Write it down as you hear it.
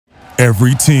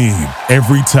Every team,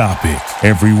 every topic,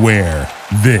 everywhere.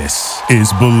 This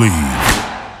is Believe.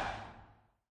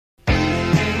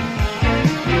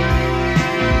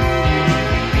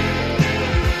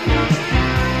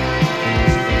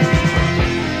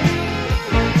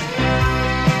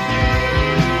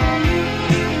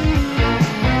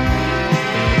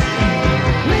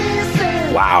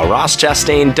 Wow, Ross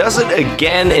Chastain does it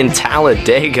again in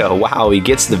Talladega. Wow, he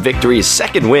gets the victory, his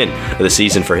second win of the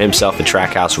season for himself in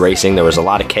Trackhouse Racing. There was a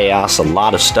lot of chaos, a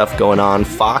lot of stuff going on.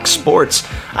 Fox Sports,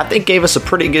 I think, gave us a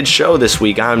pretty good show this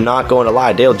week. I'm not going to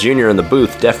lie. Dale Jr. in the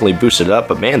booth definitely boosted it up.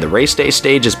 But man, the race day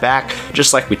stage is back,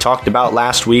 just like we talked about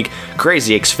last week.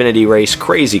 Crazy Xfinity race,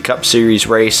 crazy Cup Series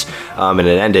race, and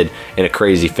it ended in a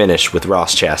crazy finish with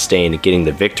Ross Chastain getting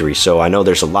the victory. So I know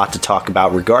there's a lot to talk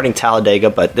about regarding Talladega,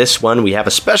 but this one we have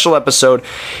a special episode.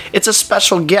 It's a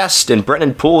special guest, and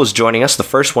Brennan Poole is joining us, the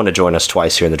first one to join us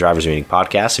twice here in the Drivers Meeting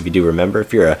Podcast. If you do remember,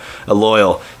 if you're a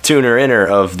loyal tuner-inner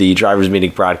of the Drivers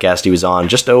Meeting Podcast, he was on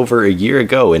just over a year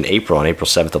ago on April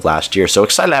 7th of last year. So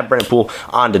excited to have Brennan Poole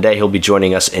on today. He'll be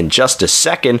joining us in just a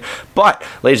second. But,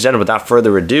 ladies and gentlemen, without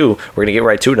further ado, we're going to get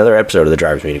right to another episode of the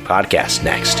Drivers Meeting Podcast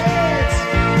next.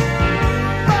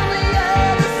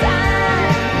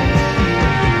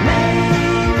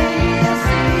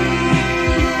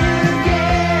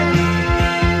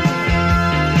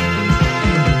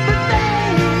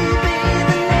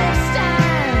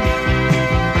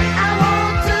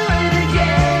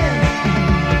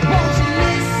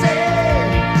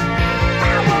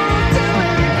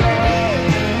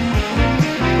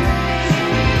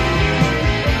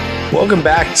 Welcome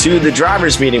back to the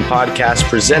Drivers Meeting Podcast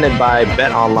presented by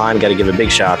Bet Online. Got to give a big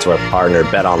shout out to our partner,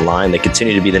 Bet Online. They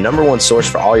continue to be the number one source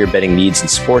for all your betting needs and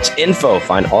sports info.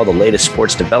 Find all the latest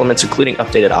sports developments, including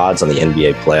updated odds on the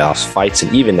NBA playoffs, fights,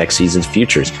 and even next season's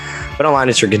futures. BetOnline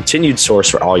is your continued source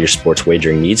for all your sports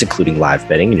wagering needs, including live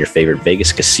betting and your favorite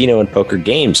Vegas casino and poker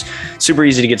games. Super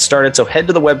easy to get started, so head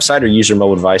to the website or use your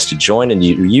mobile device to join, and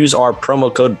you use our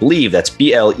promo code BELIEVE, that's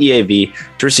BLEAV,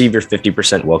 to receive your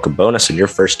 50% welcome bonus on your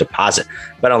first deposit.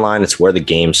 BetOnline, it's where the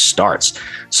game starts.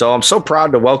 So I'm so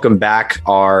proud to welcome back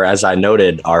as I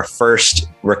noted, our first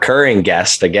recurring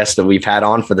guest, a guest that we've had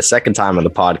on for the second time on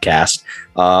the podcast.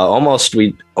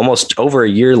 Almost over a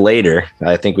year later.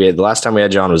 I think the last time we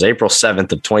had you on was April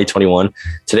 7th of 2021.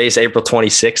 Today's April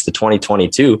 26th of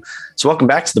 2022. So welcome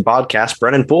back to the podcast,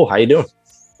 Brennan Poole. How you doing?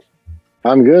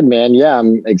 I'm good, man. Yeah,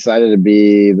 I'm excited to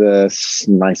be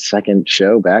my second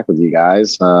show back with you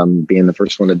guys. Being the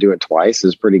first one to do it twice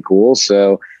is pretty cool.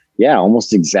 So yeah,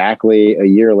 almost exactly a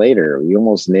year later, we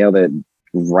almost nailed it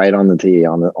right on the tee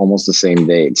on almost the same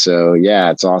date. So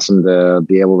yeah, it's awesome to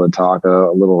be able to talk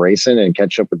a little racing and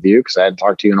catch up with you because I hadn't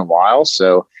talked to you in a while.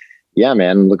 So yeah,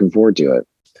 man, I'm looking forward to it.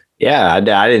 Yeah, I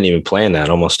didn't even plan that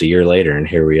almost a year later, and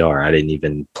here we are. I didn't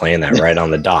even plan that right on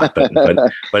the dot,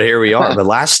 but here we are. But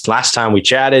last time we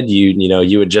chatted,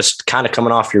 you had just kind of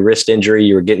coming off your wrist injury.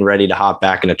 You were getting ready to hop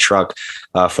back in a truck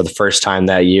for the first time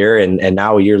that year, and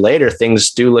now a year later,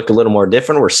 things do look a little more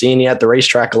different. We're seeing you at the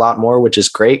racetrack a lot more, which is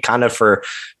great. Kind of for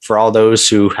all those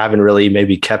who haven't really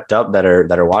maybe kept up that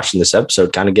are watching this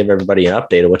episode, kind of give everybody an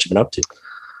update of what you've been up to.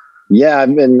 Yeah,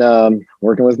 I've been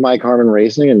working with Mike Harmon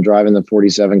Racing and driving the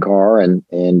 47 car, and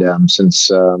since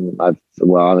I've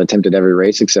attempted every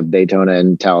race except Daytona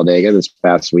and Talladega this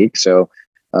past week. So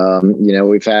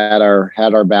we've had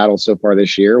our battle so far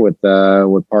this year with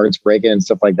parts breaking and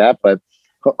stuff like that, but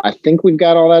I think we've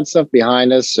got all that stuff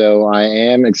behind us. So I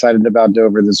am excited about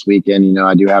Dover this weekend.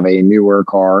 I do have a newer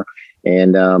car,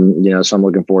 and so I'm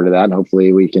looking forward to that. And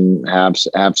hopefully we can have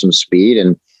some speed,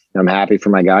 and I'm happy for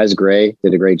my guys. Gray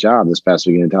did a great job this past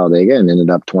weekend in Talladega and ended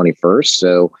up 21st.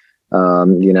 So,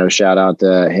 shout out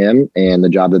to him and the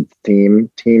job that the team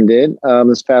did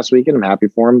this past weekend. I'm happy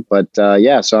for him. But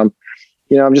so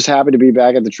I'm just happy to be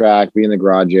back at the track, be in the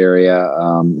garage area,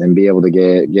 and be able to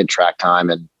get track time.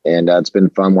 And it's been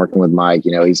fun working with Mike.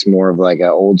 He's more of like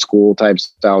an old school type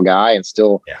style guy and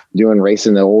still doing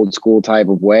racing the old school type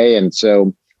of way. And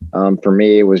so, for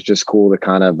me, it was just cool to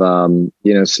kind of,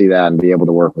 see that and be able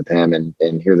to work with him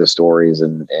and hear the stories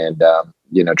and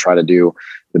try to do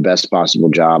the best possible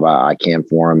job I can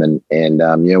for him.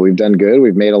 And we've done good.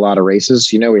 We've made a lot of races.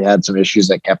 We had some issues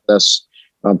that kept us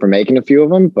from making a few of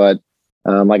them. But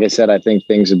like I said, I think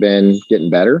things have been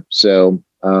getting better. So,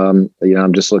 I'm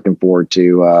just looking forward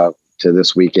to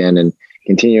this weekend and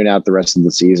continuing out the rest of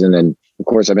the season. And of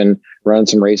course, I've been running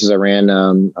some races. I ran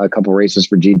a couple races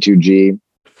for G2G.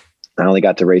 I only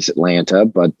got to race Atlanta,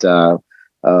 but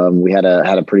we had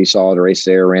a pretty solid race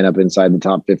there, ran up inside the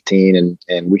top 15,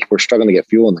 and we were struggling to get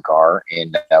fuel in the car,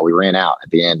 and we ran out at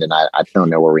the end. And I don't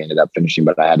know where we ended up finishing,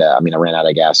 but I ran out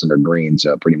of gas under green,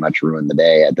 so it pretty much ruined the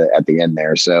day at the end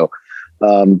there. So,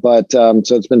 so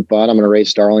it's been fun. I'm going to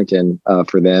race Darlington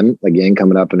for them again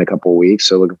coming up in a couple of weeks.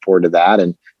 So looking forward to that.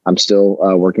 And I'm still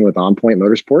working with On Point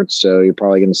Motorsports, so you're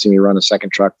probably going to see me run a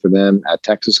second truck for them at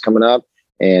Texas coming up,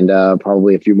 and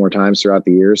probably a few more times throughout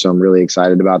the year. So I'm really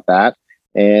excited about that.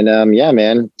 And yeah,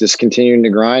 man, just continuing to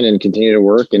grind and continue to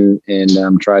work and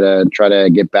try to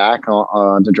get back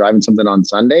on to driving something on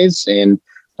Sundays. And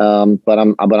but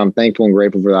I'm thankful and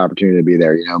grateful for the opportunity to be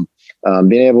there.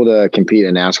 Being able to compete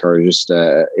in NASCAR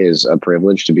is a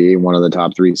privilege to be one of the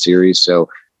top 3 series. So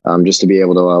just to be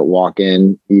able to walk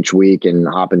in each week and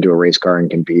hop into a race car and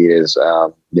compete is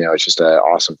it's just an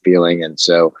awesome feeling. And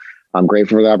so I'm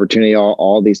grateful for the opportunity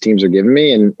all these teams are giving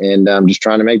me, and I'm just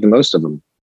trying to make the most of them.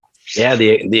 Yeah,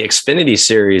 the Xfinity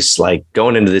series, like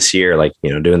going into this year, like,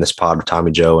 doing this pod with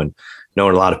Tommy Joe and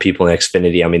knowing a lot of people in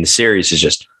Xfinity, I mean, the series is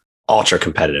just ultra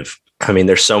competitive. I mean,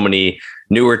 there's so many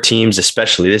newer teams,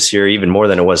 especially this year, even more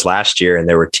than it was last year. And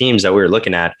there were teams that we were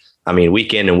looking at, I mean,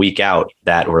 week in and week out,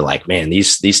 that were like, man,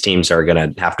 these teams are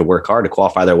going to have to work hard to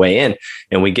qualify their way in.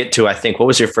 And we get to, I think, what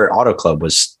was your first Auto Club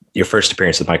was your first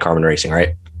appearance with Mike Harmon Racing,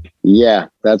 right? Yeah,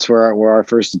 that's where our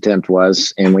first attempt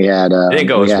was, and we had it didn't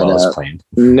go as well as planned.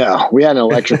 No, we had an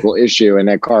electrical issue, and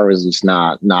that car was just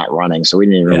not running, so we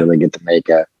didn't even really get to make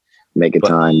a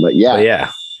time. But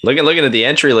yeah, looking at the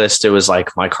entry list, it was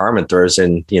like Mike Harmon throws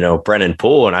in Brennan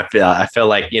Poole, and I feel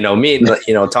like me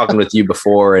talking with you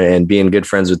before and being good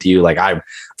friends with you, like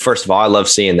first of all I love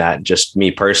seeing that, just me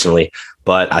personally,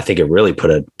 but I think it really put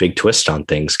a big twist on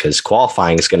things because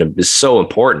qualifying is so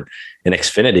important in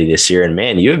Xfinity this year. And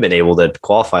man, you have been able to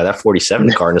qualify that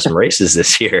 47 car into some races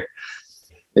this year.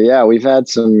 Yeah, we've had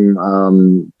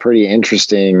some pretty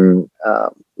interesting,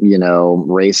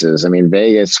 races. I mean,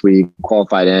 Vegas, we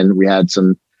qualified in. We had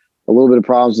a little bit of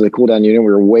problems with the cool down unit. We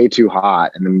were way too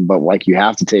hot, but you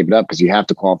have to tape it up because you have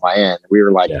to qualify in. We were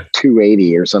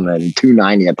 280 or something,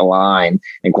 290 at the line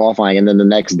and qualifying. And then the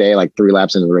next day, 3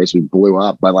 laps into the race, we blew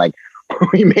up. But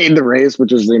we made the race,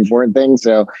 which was the important thing.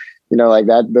 So,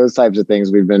 those types of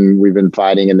things we've been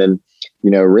fighting. And then,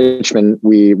 Richmond,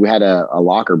 we had a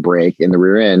locker break in the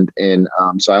rear end. And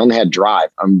so I only had drive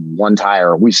on one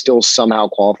tire. We still somehow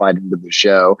qualified into the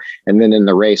show. And then in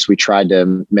the race, we tried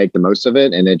to make the most of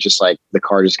it. And it just the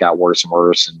car just got worse and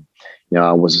worse. And,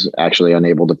 I was actually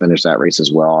unable to finish that race as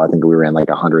well. I think we ran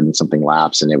 100 and something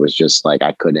laps. And it was just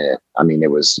I couldn't, it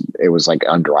was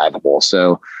undrivable.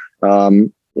 So,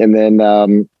 and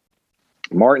then,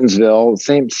 Martinsville,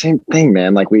 same thing,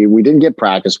 man. We didn't get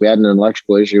practice. We had an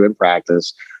electrical issue in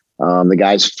practice. The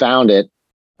guys found it,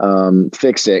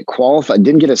 fixed it, qualified,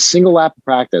 didn't get a single lap of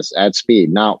practice at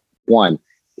speed. Not one.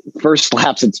 First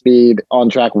laps at speed on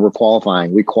track, we were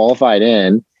qualifying. We qualified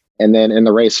in, and then in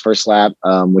the race, first lap,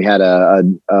 we had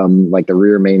the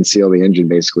rear main seal of the engine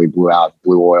basically blew out,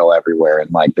 blew oil everywhere, and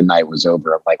the night was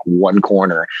over. I'm one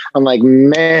corner. I'm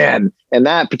man. And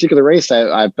that particular race,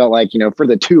 I felt for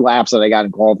the 2 laps that I got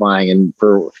in qualifying, and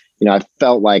for I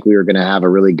felt like we were going to have a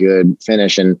really good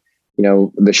finish. And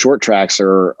the short tracks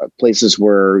are places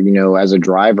where as a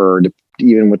driver,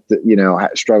 even with the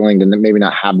struggling to maybe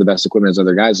not have the best equipment as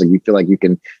other guys, you feel like you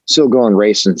can still go and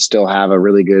race and still have a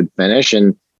really good finish.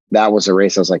 And that was a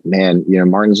race I was man,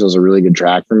 Martinsville's a really good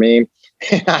track for me.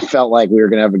 And I felt like we were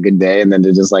going to have a good day. And then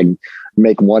to just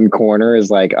make one corner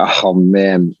is oh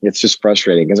man, it's just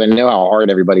frustrating because I know how hard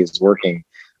everybody's working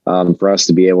for us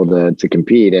to be able to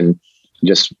compete. And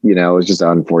just, it's just an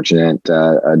unfortunate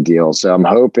deal. So I'm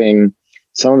hoping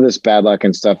some of this bad luck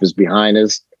and stuff is behind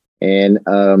us. And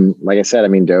like I said,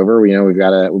 Dover, we've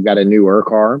got a new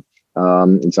car.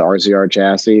 It's an RCR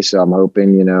chassis. So I'm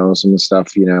hoping, some of the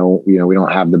stuff, we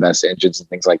don't have the best engines and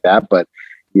things like that, but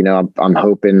I'm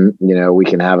hoping, we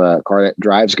can have a car that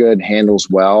drives good, handles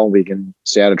well. We can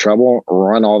stay out of trouble,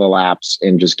 run all the laps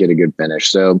and just get a good finish.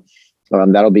 So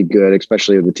that'll be good,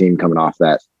 especially with the team coming off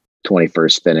that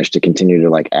 21st finish to continue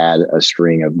to add a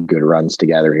string of good runs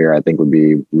together here. I think would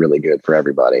be really good for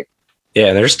everybody.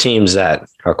 Yeah, there's teams that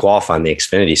are qualifying the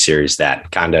Xfinity series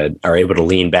that kind of are able to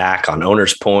lean back on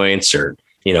owners' points or,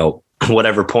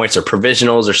 whatever points or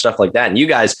provisionals or stuff like that. And you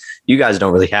guys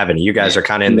don't really have any. You guys are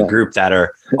kind of in the group that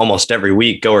are almost every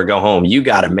week go or go home. You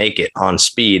got to make it on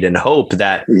speed and hope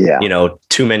that,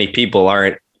 too many people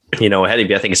aren't, ahead of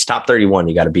you. I think it's top 31.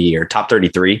 You got to be or top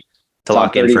 33 to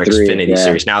lock in for Xfinity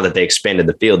series now that they expanded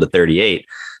the field to 38.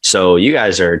 So you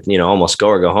guys are, almost go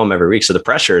or go home every week. So the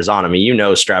pressure is on.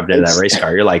 Strapped into that race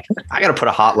car, you're I got to put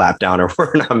a hot lap down or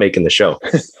we're not making the show.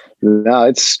 No,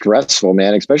 it's stressful,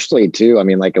 man, especially too. I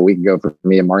mean, like a week ago for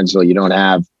me in Martinsville, you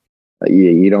don't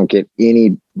get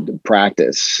any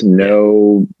practice,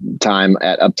 no time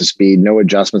at up to speed, no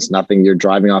adjustments, nothing. You're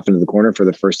driving off into the corner for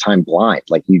the first time blind.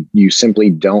 Like you simply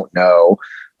don't know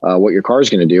what your car is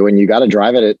going to do. And you got to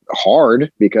drive it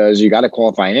hard because you got to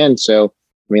qualify in. So,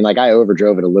 I mean, like I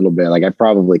overdrove it a little bit. Like I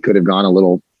probably could have gone a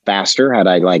little faster had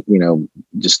I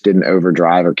just didn't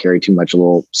overdrive or carry too much a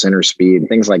little center speed and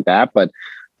things like that. But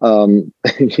I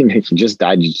just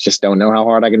don't know how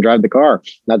hard I can drive the car.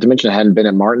 Not to mention I hadn't been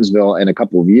at Martinsville in a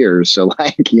couple of years. So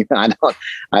I've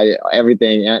never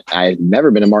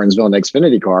been in Martinsville in an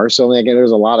Xfinity car. So like, there's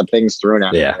a lot of things thrown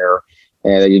out there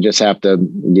and you just have to,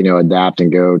 adapt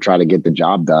and go try to get the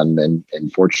job done. And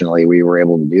fortunately we were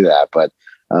able to do that. But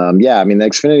I mean, the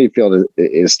Xfinity field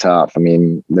is tough. I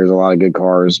mean, there's a lot of good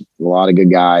cars, a lot of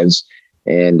good guys.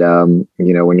 And,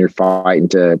 when you're fighting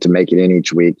to make it in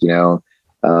each week,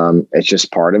 it's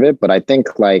just part of it. But I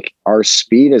think like our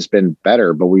speed has been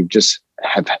better, but we've just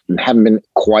haven't been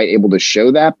quite able to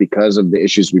show that because of the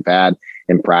issues we've had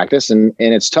in practice. And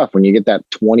it's tough when you get that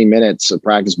 20 minutes of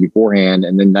practice beforehand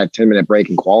and then that 10-minute break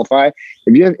and qualify.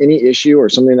 If you have any issue or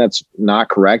something that's not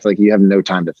correct, like you have no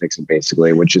time to fix it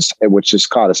basically, which just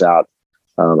caught us out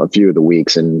a few of the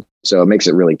weeks. And so it makes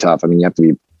it really tough. I mean, you have to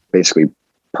be basically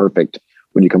perfect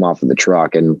when you come off of the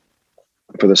truck. And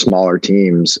for the smaller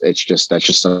teams, that's just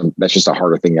a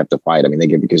harder thing you have to fight. I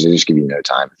mean, because they just give you no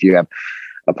time. If you have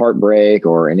a part break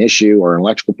or an issue or an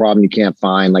electrical problem you can't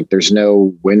find, like there's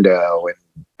no window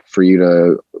for you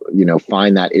to,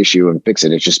 find that issue and fix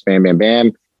it. It's just bam, bam,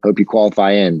 bam. Hope you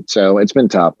qualify in. So it's been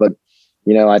tough, but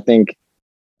I think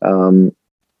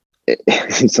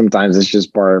sometimes it's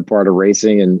just part of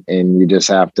racing and you just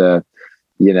have to,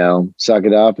 suck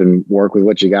it up and work with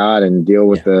what you got and deal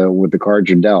with the cards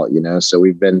you're dealt, so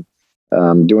we've been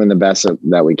doing the best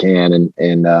that we can.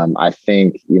 And I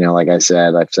think, like I've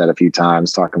said a few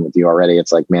times talking with you already,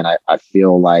 it's like, man, I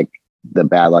feel like the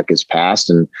bad luck is past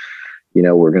and,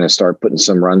 we're going to start putting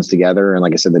some runs together. And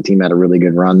like I said, the team had a really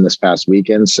good run this past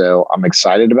weekend. So I'm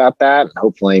excited about that.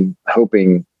 Hoping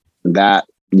that,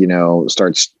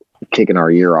 starts kicking our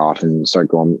year off and start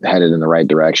headed in the right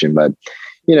direction. But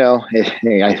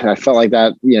I felt like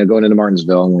that, going into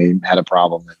Martinsville and we had a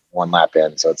problem at one lap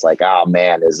in. So it's like, oh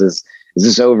man, is this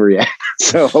over yet?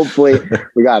 So hopefully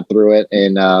we got through it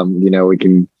and,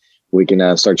 we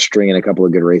can start stringing a couple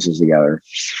of good races together.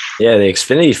 Yeah. The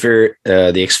Xfinity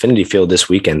field this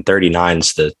weekend, 39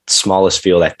 is the smallest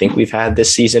field I think we've had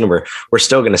this season. We're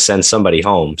still going to send somebody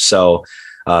home. So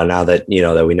now that,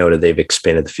 that we know that they've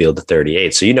expanded the field to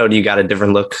 38. So, you got a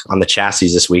different look on the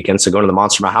chassis this weekend. So going to the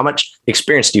Monster Mile, how much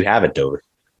experience do you have at Dover?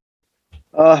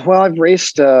 Well, I've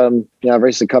raced a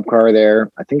Cup car there,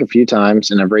 I think a few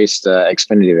times, and I've raced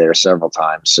Xfinity there several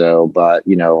times. So, but, a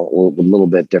little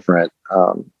bit different,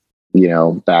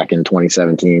 back in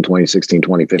 2017, 2016,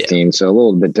 2015. Yeah. So a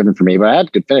little bit different for me, but I had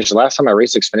a good finish. The last time I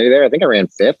raced Xfinity there, I think I ran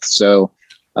 5th. So,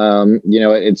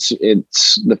 it's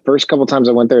the first couple of times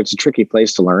I went there, it's a tricky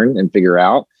place to learn and figure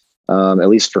out. At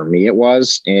least for me, it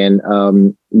was. And,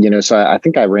 so I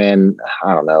think I ran,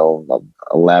 11th,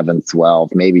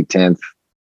 12th, maybe 10th,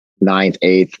 9th,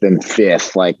 8th, then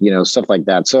 5th, stuff like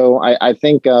that. So I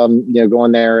think,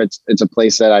 going there, it's a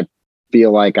place that I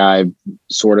feel like I've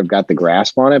sort of got the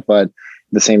grasp on it, but at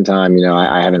the same time,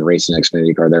 I haven't raced an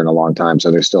Xfinity car there in a long time. So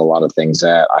there's still a lot of things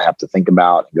that I have to think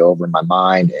about and go over in my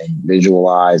mind and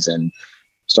visualize and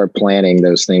start planning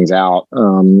those things out,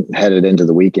 headed into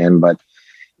the weekend. But,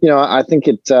 I think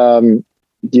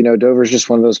Dover's just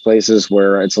one of those places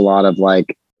where it's a lot of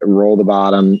like roll the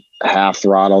bottom, half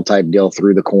throttle type deal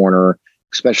through the corner,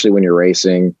 especially when you're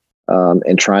racing,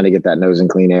 and trying to get that nose in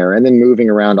clean air and then moving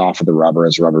around off of the rubber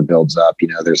as rubber builds up.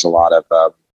 There's a lot of,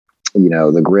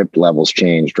 the grip levels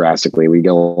change drastically. We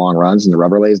go long runs and the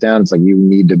rubber lays down. It's like you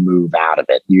need to move out of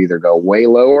it. You either go way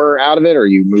lower out of it or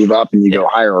you move up and you go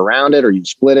higher around it or you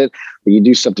split it. But you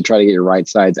do stuff to try to get your right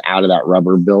sides out of that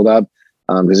rubber buildup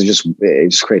because it just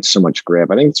creates so much grip.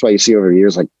 I think that's why you see over the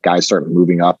years like guys start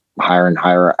moving up higher and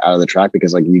higher out of the track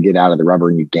because like you get out of the rubber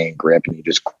and you gain grip and you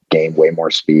just gain way more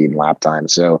speed and lap time.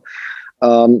 So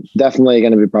definitely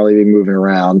going to probably be moving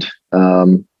around.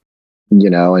 And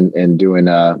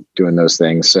doing those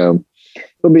things. So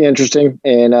it'll be interesting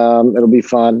and it'll be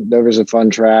fun. Dover's a fun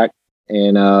track.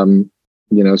 And,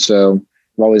 so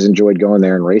I've always enjoyed going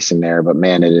there and racing there, but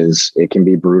man, it can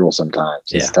be brutal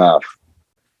sometimes. It's tough.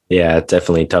 Yeah,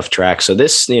 definitely a tough track. So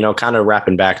this, kind of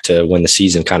wrapping back to when the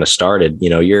season kind of started,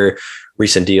 your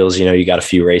recent deals, you got a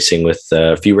few races with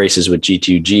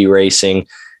G2G Racing.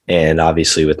 and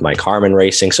obviously with Mike Harmon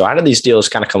racing. So how did these deals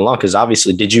kind of come along? Because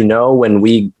obviously, did you know when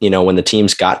when the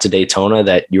teams got to Daytona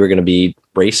that you were going to be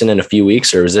racing in a few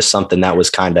weeks, or was this something that was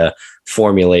kind of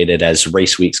formulated as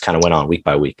race weeks kind of went on week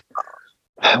by week?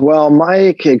 Well,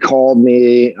 Mike had called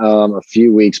me a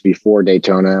few weeks before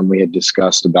Daytona, and we had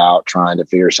discussed about trying to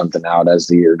figure something out as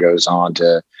the year goes on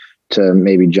to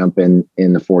maybe jump in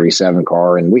the 47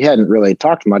 car. And we hadn't really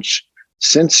talked much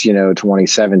since,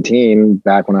 2017,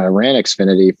 back when I ran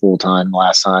Xfinity full time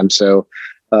last time. So,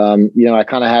 I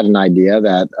kind of had an idea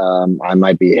that I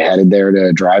might be headed there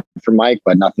to drive for Mike,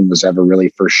 but nothing was ever really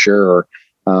for sure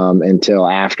until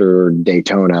after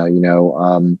Daytona.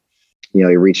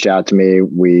 He reached out to me.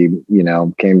 We,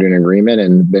 came to an agreement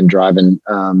and been driving,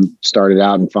 started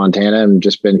out in Fontana and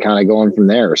just been kind of going from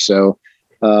there. So,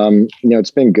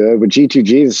 it's been good. With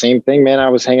G2G, the same thing, man. I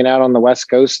was hanging out on the West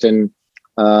Coast and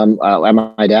at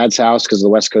my dad's house because of the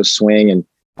West Coast swing. And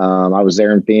I was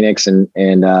there in Phoenix and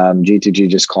G2G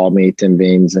just called me, Tim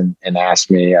Beans, and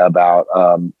asked me about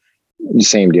the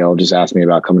same deal, just asked me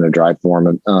about coming to drive for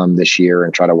him this year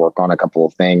and try to work on a couple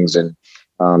of things. And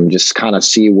just kind of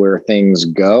see where things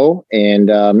go. And,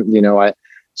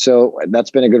 so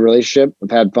that's been a good relationship. I've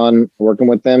had fun working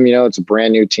with them. It's a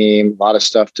brand new team, a lot of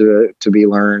stuff to be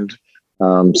learned.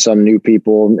 Some new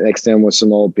people mixed in with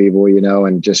some old people,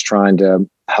 and just trying to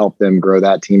help them grow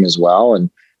that team as well. And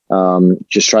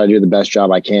just try to do the best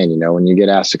job I can. When you get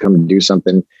asked to come and do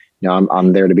something,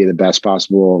 I'm there to be the best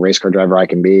possible race car driver I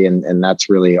can be. And that's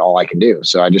really all I can do.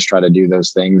 So I just try to do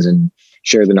those things and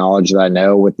share the knowledge that I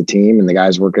know with the team and the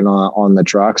guys working on the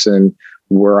trucks and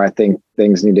where I think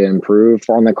things need to improve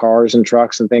on the cars and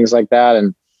trucks and things like that.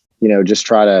 And, just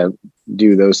try to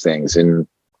do those things. And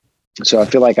so I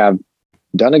feel like I've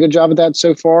done a good job of that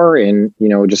so far and,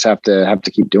 just have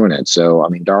to keep doing it. So,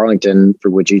 Darlington for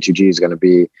which E2G is going to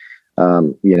be,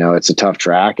 it's a tough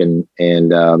track and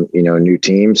a new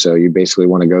team. So you basically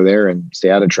want to go there and stay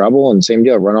out of trouble and same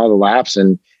deal, run all the laps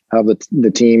and have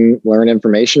the team learn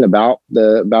information about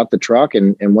the truck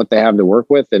and what they have to work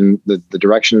with and the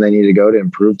direction they need to go to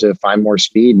improve to find more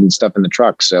speed and stuff in the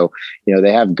truck. So,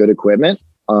 they have good equipment,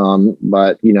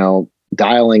 but,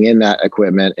 dialing in that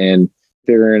equipment and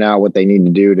figuring out what they need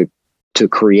to do to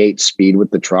create speed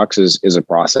with the trucks is a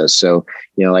process. So,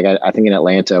 I think in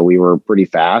Atlanta, we were pretty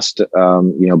fast,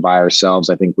 by ourselves.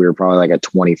 I think we were probably like a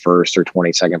 21st or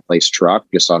 22nd place truck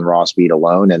just on raw speed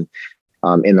alone. And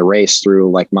in the race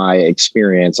through like my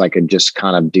experience, I could just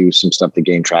kind of do some stuff to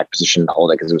gain track position to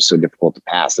hold it because it was so difficult to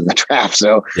pass in the trap.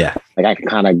 So yeah, I could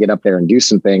kind of get up there and do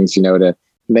some things, to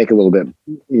make a little bit,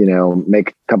 make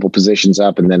a couple positions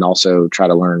up and then also try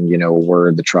to learn,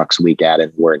 where the truck's weak at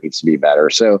and where it needs to be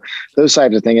better. So those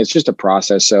types of things, it's just a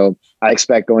process. So I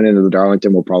expect going into the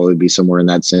Darlington will probably be somewhere in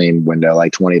that same window,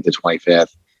 like 20th to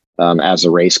 25th. As the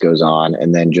race goes on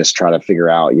and then just try to figure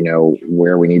out,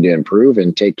 where we need to improve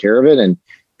and take care of it and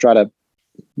try to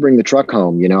bring the truck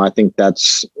home. I think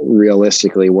that's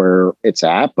realistically where it's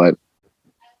at, but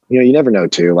you never know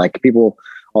too. Like people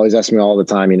always ask me all the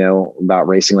time, about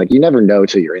racing. Like you never know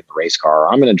till you're in the race car.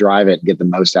 I'm going to drive it and get the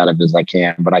most out of it as I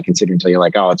can, but I can sit here and tell you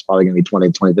like, oh, it's probably going to be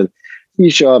 20. You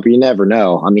show up, you never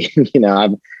know.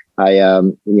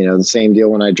 The same deal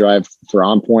when I drive for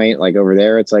On Point, like over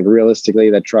there, it's like realistically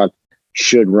that truck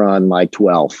should run like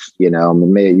 12,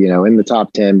 maybe, in the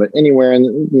top 10, but anywhere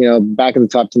in, back in the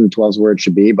top 10 to 12 is where it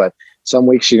should be. But some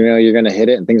weeks, you're going to hit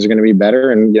it and things are going to be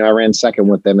better. And, I ran second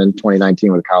with them in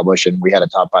 2019 with Kyle Busch and we had a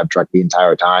top 5 truck the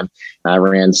entire time. And I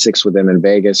ran 6th with them in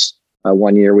Vegas.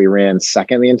 One year we ran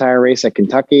second the entire race at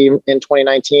Kentucky in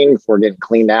 2019 before getting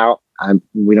cleaned out.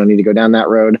 We don't need to go down that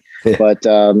road, but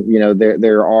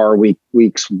there are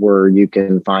weeks where you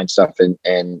can find stuff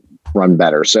and run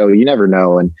better. So you never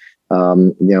know. And,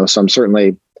 so I'm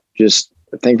certainly just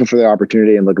thankful for the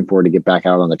opportunity and looking forward to get back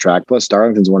out on the track. Plus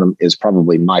Darlington's is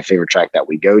probably my favorite track that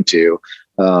we go to,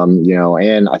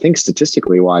 and I think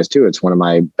statistically wise too, it's one of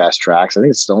my best tracks. I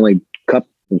think it's the only Cup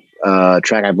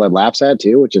track I've led laps at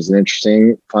too, which is an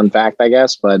interesting fun fact, I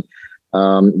guess. But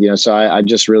so I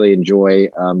just really enjoy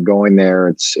going there.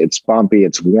 It's bumpy,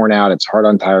 it's worn out, it's hard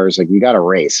on tires. Like you got to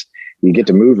race, you get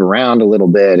to move around a little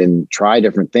bit and try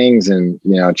different things, and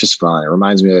it's just fun. It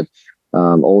reminds me of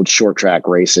old short track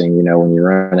racing. When you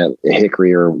run at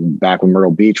Hickory or back when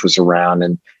Myrtle Beach was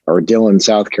around, or Dillon,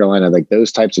 South Carolina, like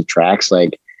those types of tracks.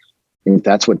 Like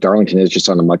that's what Darlington is, just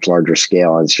on a much larger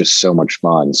scale. It's just so much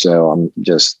fun. So I'm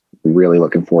just really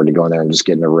looking forward to going there and just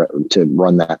getting to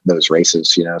run those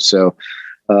races, So,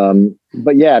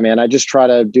 but yeah, man, I just try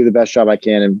to do the best job I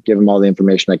can and give them all the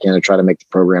information I can to try to make the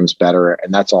programs better.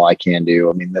 And that's all I can do.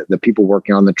 I mean, the people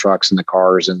working on the trucks and the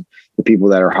cars and the people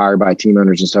that are hired by team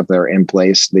owners and stuff that are in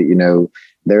place that,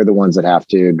 they're the ones that have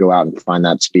to go out and find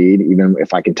that speed. Even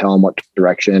if I can tell them what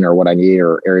direction or what I need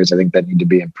or areas I think that need to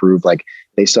be improved, like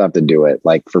they still have to do it.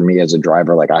 Like for me as a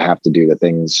driver, like I have to do the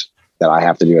things that I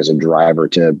have to do as a driver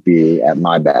to be at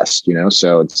my best,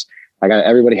 So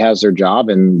everybody has their job,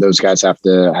 and those guys have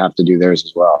to do theirs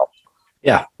as well.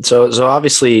 Yeah. So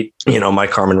obviously,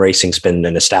 Mike Harmon Racing's been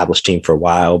an established team for a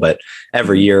while, but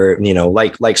every year,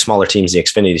 like smaller teams, the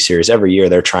Xfinity series, every year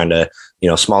they're trying to,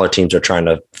 smaller teams are trying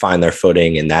to find their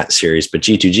footing in that series. But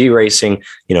G2G Racing,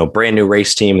 brand new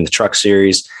race team in the truck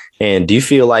series. And do you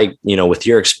feel like, with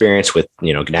your experience with,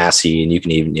 Ganassi, and you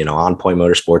can even, On Point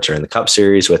Motorsports or in the Cup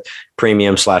series with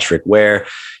Premium / Rick Ware,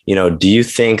 do you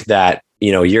think that,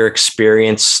 your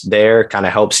experience there kind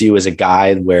of helps you as a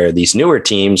guide where these newer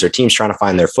teams or teams trying to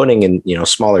find their footing and,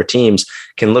 smaller teams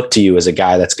can look to you as a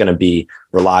guy that's going to be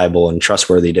reliable and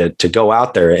trustworthy to go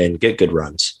out there and get good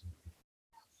runs?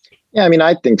 Yeah,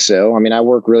 I think so. I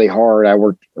work really hard. I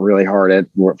worked really hard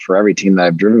for every team that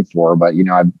I've driven for, but,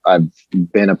 I've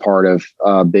been a part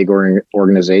of big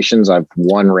organizations. I've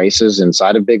won races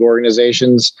inside of big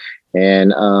organizations.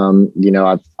 And,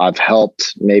 I've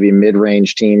helped maybe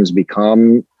mid-range teams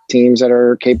become teams that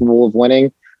are capable of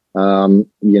winning,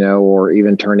 or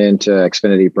even turn into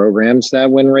Xfinity programs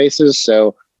that win races.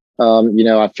 So,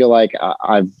 I feel like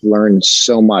I've learned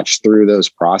so much through those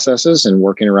processes and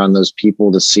working around those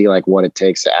people to see like what it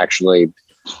takes to actually,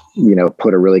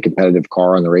 put a really competitive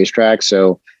car on the racetrack.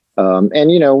 So,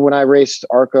 when I raced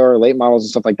ARCA or late models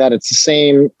and stuff like that, it's the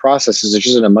same processes. It's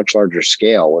just at a much larger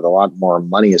scale with a lot more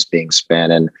money is being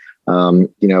spent. And,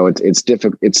 it's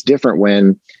different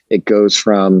when it goes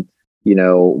from,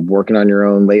 working on your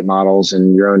own late models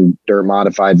and your own dirt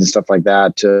modifieds and stuff like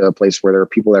that to a place where there are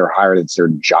people that are hired. It's their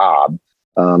job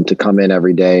to come in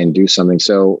every day and do something.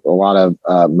 So a lot of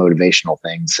motivational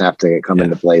things have to come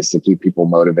into place to keep people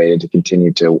motivated to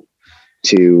continue to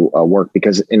work,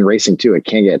 because in racing too,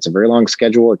 it's a very long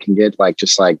schedule. It can get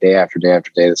just day after day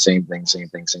after day, the same thing.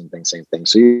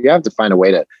 So you have to find a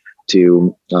way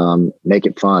to make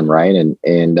it fun. Right. And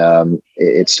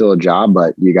it's still a job,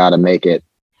 but you got to make it,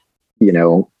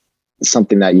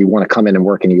 something that you want to come in and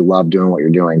work and you love doing what you're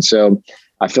doing. So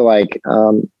I feel like,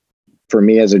 for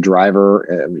me as a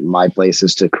driver, my place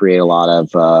is to create a lot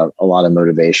of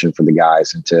motivation for the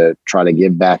guys and to try to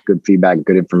give back good feedback,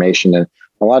 good information. And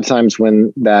a lot of times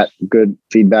when that good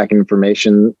feedback and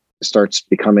information starts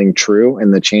becoming true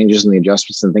and the changes and the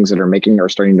adjustments and things that are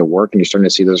starting to work and you're starting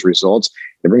to see those results,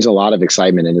 it brings a lot of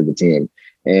excitement into the team.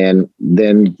 And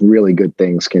then really good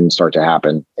things can start to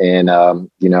happen. And,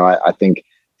 I think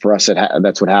for us,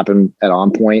 that's what happened at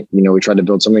On Point. We tried to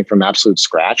build something from absolute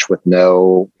scratch with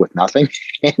nothing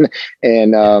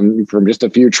and from just a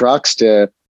few trucks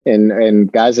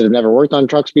and guys that have never worked on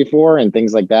trucks before and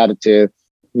things like that to,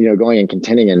 going and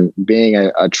contending and being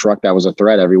a truck that was a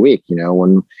threat every week.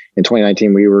 When in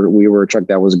 2019, we were a truck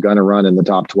that was going to run in the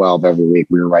top 12 every week.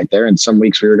 We were right there. And some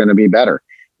weeks we were going to be better.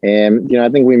 And, I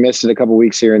think we missed it a couple of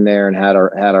weeks here and there and had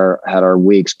our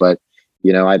weeks, but,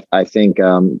 I think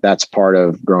that's part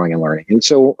of growing and learning. And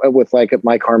so with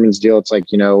Mike Harmon's deal, it's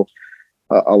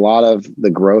a lot of the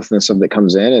growth and stuff that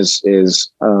comes in is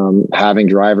having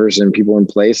drivers and people in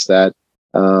place that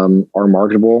are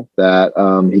marketable, that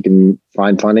he can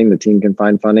find funding, the team can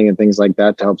find funding and things like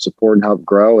that to help support and help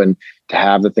grow, and to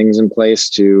have the things in place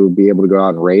to be able to go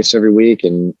out and race every week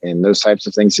and those types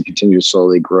of things to continue to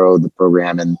slowly grow the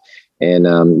program. And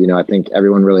I think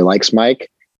everyone really likes Mike,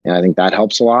 and I think that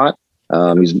helps a lot.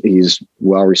 He's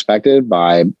well respected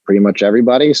by pretty much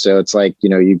everybody. So it's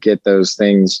you get those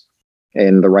things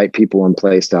and the right people in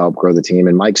place to help grow the team.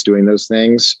 And Mike's doing those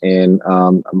things. And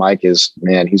Mike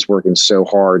he's working so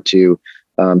hard to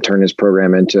turn his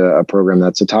program into a program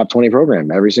that's a top 20 program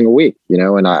every single week,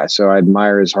 and I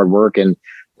admire his hard work and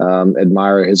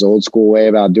admire his old school way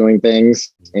about doing things.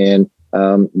 And,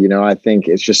 I think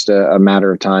it's just a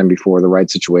matter of time before the right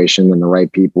situation and the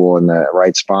right people and the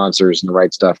right sponsors and the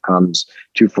right stuff comes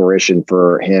to fruition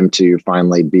for him to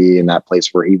finally be in that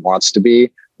place where he wants to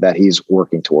be, that he's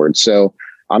working towards. So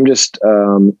I'm just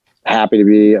happy to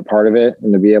be a part of it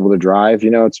and to be able to drive.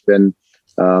 It's been,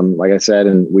 like I said,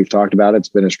 and we've talked about it, it's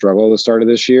been a struggle at the start of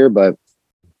this year, but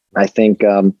I think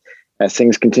as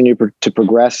things continue to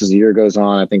progress as the year goes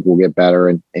on, I think we'll get better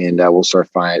and we'll start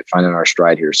finding our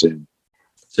stride here soon.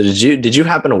 So did you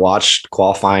happen to watch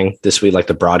qualifying this week, like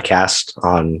the broadcast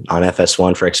on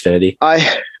FS1 for Xfinity?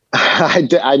 I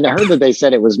heard that they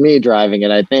said it was me driving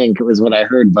it. I think it was what I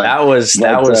heard, but that was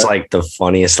like the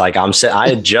funniest. Like I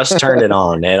had just turned it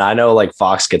on, and I know like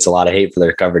Fox gets a lot of hate for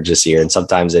their coverage this year, and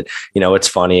sometimes it's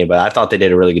funny, but I thought they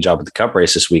did a really good job with the Cup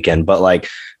race this weekend. But like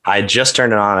I just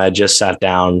turned it on, I just sat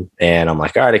down, and I'm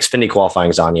like, all right, Xfinity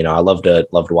qualifying's on. I love to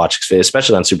watch Xfinity,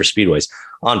 especially on super speedways.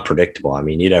 Unpredictable. I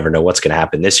mean, you never know what's going to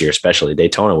happen this year, especially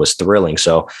Daytona was thrilling.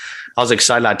 So I was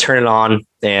excited. I turn it on,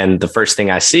 and the first thing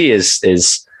I see is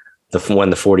when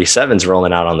the 47's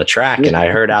rolling out on the track. And I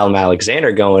heard Alan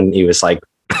Alexander going, he was like,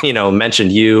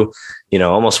 mentioned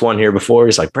almost won here before.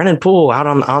 He's like, Brennan Poole out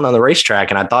on the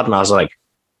racetrack. And I thought, and I was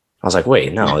like,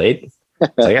 wait, no,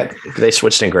 they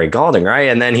switched in Greg Galding, right?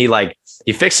 And then he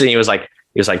fixed it. And he was like,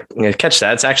 catch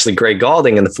that. It's actually Greg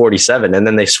Galding in the 47. And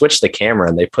then they switched the camera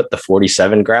and they put the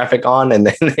 47 graphic on, and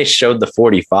then they showed the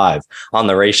 45 on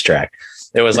the racetrack.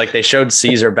 It was like they showed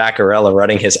Cesar Baccarella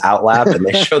running his outlap, and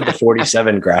they showed the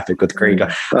 47 graphic with Craig.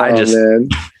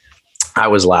 I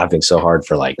was laughing so hard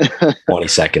for like 20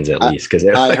 seconds at least, because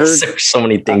there's so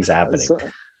many things happening.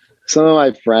 Some of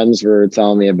my friends were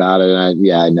telling me about it,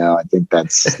 and I know. I think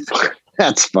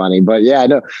that's funny, but yeah, I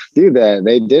know, dude.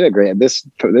 They did a great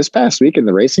this past weekend.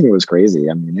 The racing was crazy.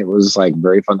 I mean, it was like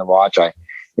very fun to watch. I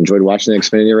enjoyed watching the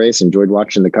Xfinity race, enjoyed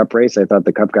watching the Cup race. I thought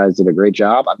the Cup guys did a great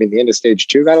job. I mean, the end of stage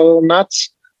 2 got a little nuts,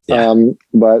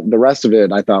 but the rest of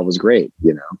it I thought was great.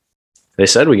 They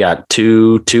said we got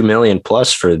 2 million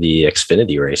plus for the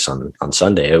Xfinity race on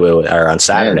Sunday or on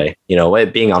Saturday. Man.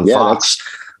 It being on Fox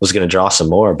was going to draw some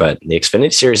more, but the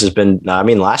Xfinity series has been. I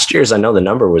mean, last year's I know the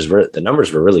numbers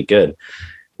were really good.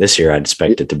 This year I'd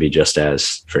expect it to be just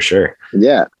as, for sure.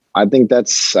 Yeah. I think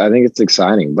it's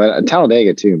exciting, but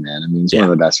Talladega too, man. I mean, it's one of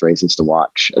the best races to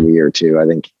watch of the year too, I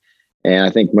think. And I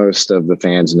think most of the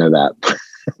fans know that.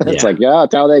 It's like,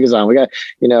 Talladega's on. We got,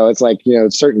 it's like,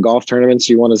 certain golf tournaments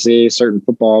you want to see, certain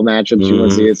football matchups you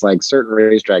want to see. It's like certain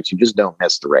racetracks, you just don't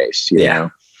miss the race. You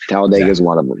know? Talladega is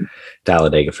one of them.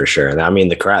 Talladega for sure. And I mean,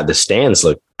 the stands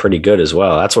look pretty good as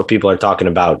well. That's what people are talking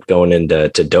about going into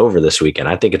Dover this weekend.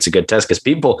 I think it's a good test because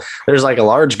there's like a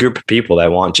large group of people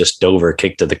that want just Dover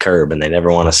kicked to the curb and they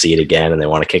never want to see it again. And they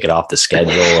want to kick it off the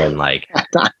schedule and like,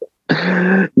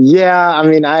 yeah, I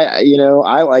mean,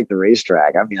 I like the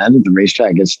racetrack. I mean, I think the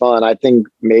racetrack is fun. I think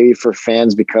maybe for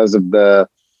fans because of the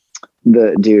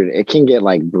dude, it can get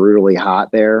like brutally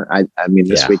hot there. I mean,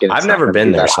 this weekend I've never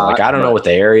been there, so like I don't know what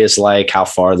the area is like, how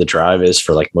far the drive is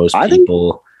for like most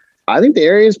people. I think the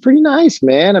area is pretty nice,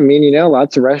 man. I mean,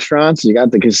 lots of restaurants. You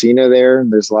got the casino there.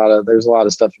 There's a lot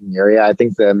of stuff in the area. I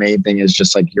think the main thing is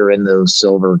just like you're in those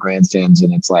silver grandstands,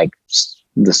 and it's like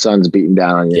the sun's beating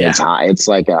down on you. Yeah. It's hot. It's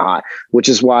like a hot, which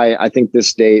is why I think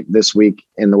this week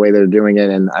and the way they're doing it,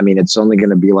 and I mean, it's only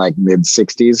going to be like mid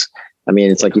 60s. I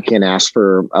mean, it's like you can't ask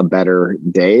for a better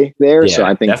day there. Yeah, so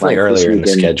I think definitely earlier in the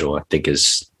schedule, I think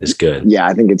is good. Yeah,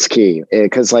 I think it's key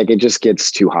because like it just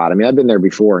gets too hot. I mean, I've been there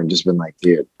before and just been like,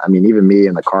 dude. I mean, even me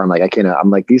in the car, I'm like, I can't.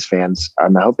 I'm like these fans. I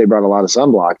hope they brought a lot of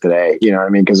sunblock today. You know what I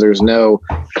mean? Because there's no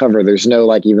cover. There's no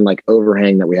like even like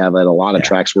overhang that we have at a lot of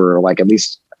tracks where like at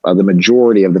least the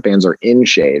majority of the fans are in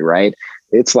shade. Right?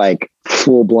 It's like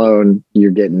full blown. You're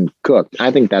getting cooked.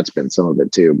 I think that's been some of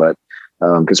it too, but.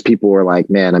 Because people were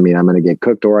like, man, I mean, I'm going to get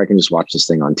cooked or I can just watch this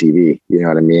thing on TV. You know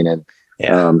what I mean?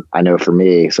 And I know for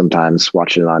me, sometimes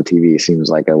watching it on TV seems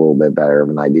like a little bit better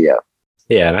of an idea.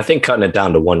 Yeah. And I think cutting it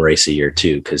down to one race a year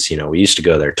too, because, we used to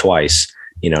go there twice,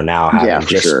 now having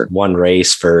just one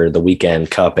race for the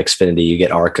weekend Cup, Xfinity, you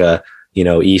get ARCA,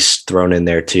 East thrown in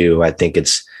there too. I think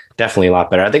it's definitely a lot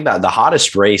better. I think that the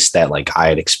hottest race that like I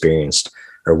had experienced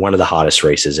or one of the hottest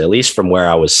races, at least from where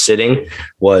I was sitting,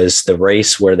 was the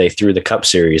race where they threw the Cup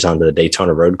Series onto the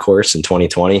Daytona road course in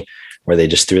 2020, where they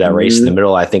just threw that race in the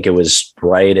middle. I think it was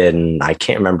right in, I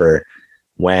can't remember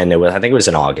when it was. I think it was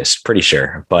in August, pretty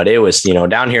sure. But it was,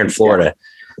 down here in Florida,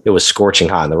 it was scorching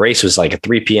hot. And the race was like a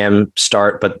 3 p.m.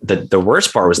 start. But the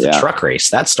worst part was the truck race.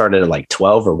 That started at like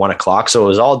 12 or 1 o'clock. So it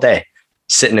was all day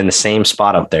sitting in the same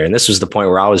spot up there. And this was the point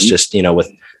where I was just,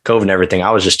 with COVID and everything,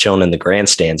 I was just chilling in the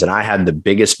grandstands and I had the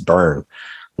biggest burn,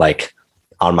 like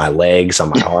on my legs, on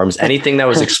my arms, anything that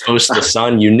was exposed to the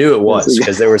sun, you knew it was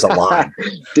because there was a line.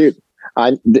 Dude,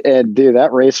 that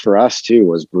race for us too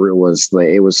was like,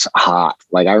 it was hot.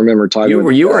 Like I remember talking.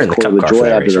 You were in the Cup car for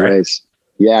that race, right?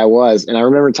 Yeah, I was. And I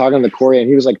remember talking to Corey and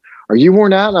he was like, are you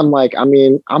worn out? And I'm like, I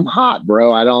mean, I'm hot,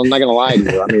 bro. I'm not going to lie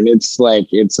to you. I mean, it's like,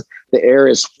 the air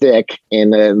is thick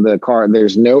and the car,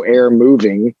 there's no air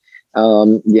moving.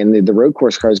 And the road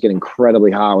course cars get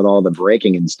incredibly hot with all the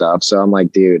braking and stuff. So I'm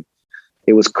like, dude,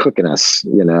 it was cooking us,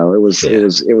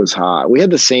 it was hot. We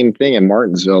had the same thing in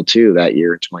Martinsville too that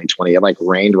year in 2020. It like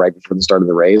rained right before the start of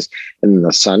the race, and then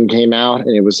the sun came out,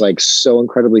 and it was like so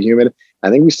incredibly humid. I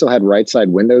think we still had right side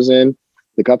windows in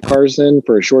the Cup cars in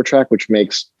for a short track, which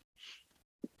makes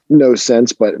no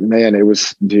sense. But man, it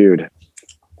was, dude,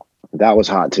 that was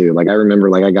hot too. Like I remember,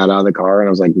 like I got out of the car and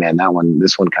I was like, man,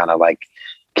 this one kind of like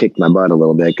kicked my butt a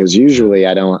little bit, because usually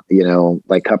I don't,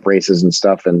 like Cup races and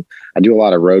stuff, and I do a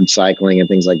lot of road cycling and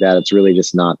things like that. It's really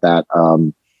just not that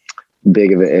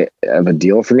big of a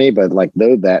deal for me. But like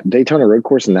that Daytona road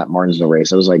course and that Martinsville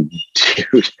race, I was like,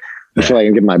 dude, I feel like I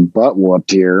can get my butt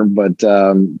whooped here. But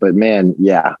man,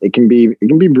 yeah, it can be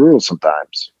brutal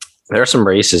sometimes. There are some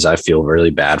races I feel really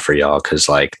bad for y'all, because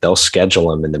like they'll schedule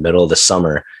them in the middle of the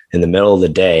summer, in the middle of the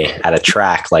day at a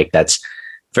track like that's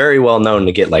very well known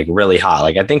to get like really hot.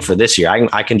 Like I think for this year,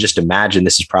 I can just imagine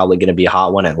this is probably going to be a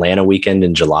hot one. Atlanta weekend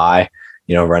in July,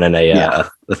 running a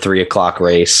 3:00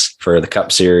 race for the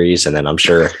Cup Series. And then I'm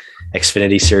sure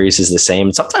Xfinity Series is the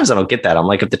same. Sometimes I don't get that. I'm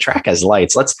like, if the track has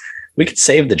lights, we could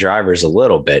save the drivers a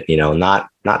little bit, not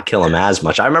kill them as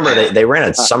much. I remember they ran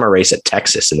a summer race at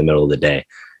Texas in the middle of the day,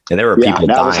 and there were people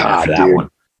dying after that one.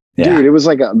 Yeah. Dude, it was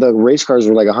like the race cars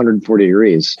were like 140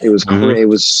 degrees. It was it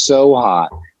was so hot.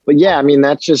 But yeah, I mean,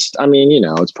 that's just,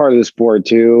 it's part of the sport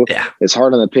too. Yeah. It's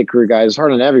hard on the pit crew guys. It's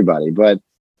hard on everybody. But,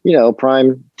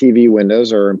 prime TV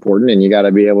windows are important, and you got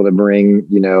to be able to bring,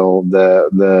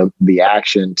 the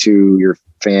action to your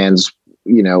fans,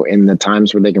 in the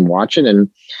times where they can watch it. And,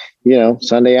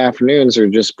 Sunday afternoons are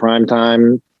just prime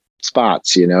time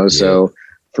spots, So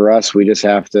for us, we just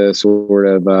have to sort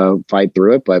of fight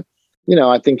through it. But,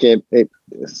 I think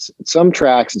some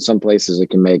tracks and some places, it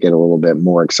can make it a little bit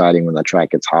more exciting when the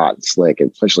track gets hot and slick,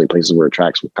 especially places where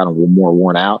tracks kind of more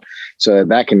worn out. So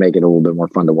that can make it a little bit more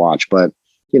fun to watch. But,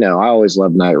 I always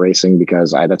love night racing,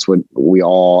 because that's what we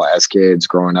all, as kids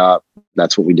growing up,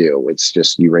 that's what we do. It's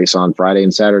just, you race on Friday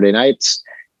and Saturday nights,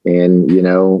 and,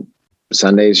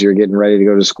 Sundays you're getting ready to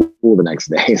go to school the next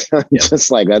day.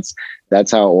 Just like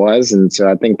that's how it was. And so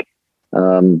I think,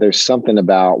 there's something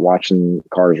about watching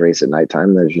cars race at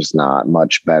nighttime. There's just not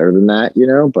much better than that,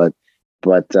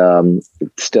 but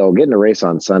still getting a race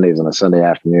on Sundays on a Sunday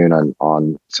afternoon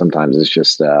on sometimes it's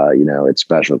just, it's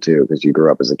special too, because you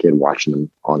grew up as a kid watching them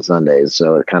on Sundays.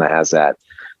 So it kind of has that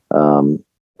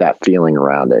feeling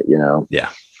around it, Yeah.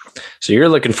 So you're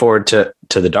looking forward to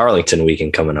the Darlington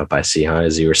weekend coming up, I see, huh?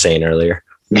 As you were saying earlier.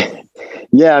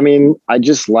 Yeah, I mean, I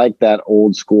just like that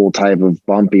old school type of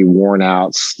bumpy, worn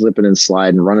out, slipping and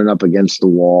sliding, running up against the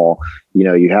wall.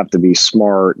 You have to be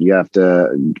smart. You have to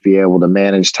be able to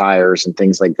manage tires and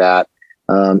things like that.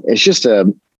 It's just a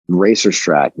racer's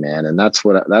track, man, and that's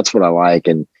what I like.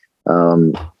 And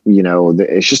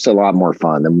it's just a lot more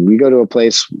fun. And we go to a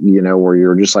place, where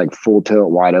you're just like full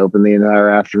tilt, wide open the entire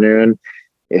afternoon.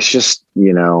 It's just,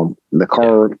 the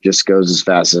car just goes as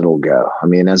fast as it'll go. I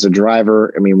mean, as a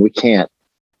driver, we can't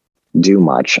do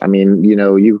much. I mean,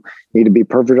 you need to be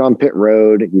perfect on pit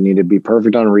road. You need to be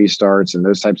perfect on restarts and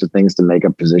those types of things to make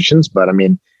up positions. But I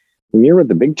mean, when you're with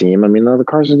the big team, the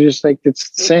cars are just like, it's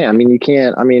the same. I mean, you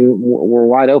can't, we're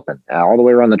wide open all the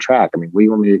way around the track. I mean, what do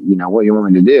you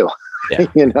want me to do? Yeah.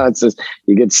 It's just,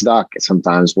 you get stuck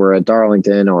sometimes. We're at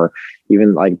Darlington, or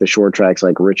even like the short tracks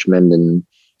like Richmond and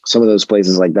some of those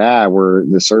places like that, where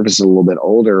the surface is a little bit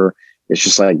older. It's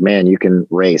just like, man, you can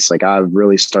race. Like I've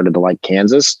really started to like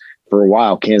Kansas for a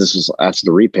while. Kansas was, after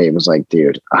the repave, was like,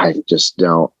 dude, I just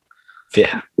don't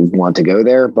want to go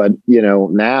there. But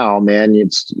now, man,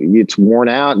 it's worn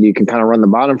out, and you can kind of run the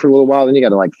bottom for a little while. Then you got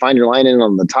to like find your line in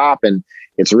on the top. And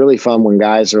it's really fun when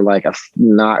guys are like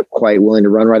not quite willing to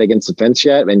run right against the fence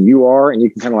yet, and you are, and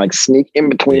you can kind of like sneak in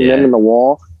between them and the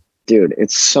wall. Dude,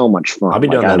 it's so much fun. I'll be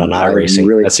doing that on iRacing.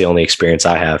 Really, that's the only experience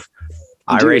I have.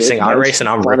 iRacing,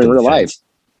 I'm ripping in real life.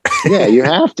 Yeah, you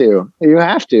have to. You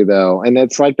have to, though. And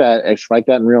it's like that. It's like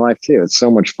that in real life too. It's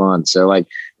so much fun. So like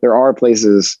there are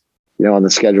places, on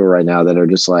the schedule right now that are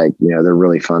just like, they're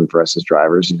really fun for us as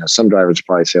drivers. Some drivers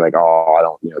probably say like, oh, I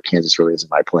don't, Kansas really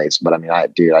isn't my place. But I mean, I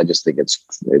just think it's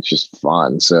just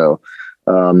fun. So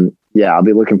I'll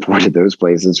be looking forward to those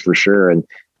places for sure. And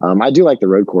I do like the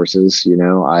road courses.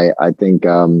 I think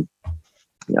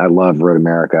I love Road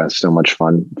America. So much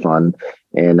fun.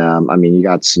 And you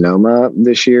got Sonoma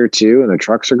this year too, and the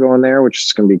trucks are going there, which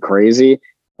is going to be crazy.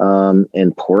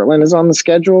 And Portland is on the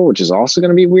schedule, which is also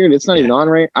going to be weird. It's not even on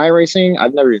iRacing.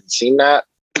 I've never even seen that.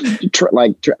 How am I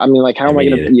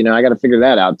going to, I got to figure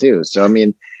that out too. So,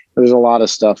 there's a lot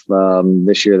of stuff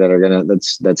this year that are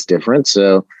that's different.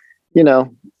 So,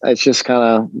 it's just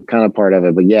kind of part of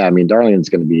it. But yeah, I mean, Darlington's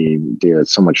going to be, dude,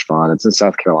 it's so much fun. It's in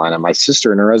South Carolina. My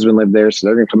sister and her husband live there, so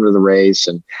they're going to come to the race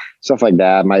and stuff like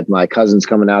that. My cousin's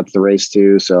coming out to the race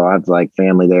too, so I have like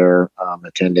family there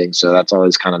attending. So that's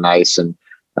always kind of nice. And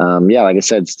yeah, like I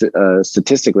said,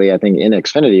 statistically, I think in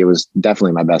Xfinity it was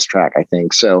definitely my best track. I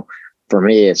think so. For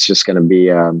me, it's just going to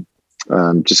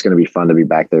be fun to be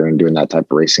back there and doing that type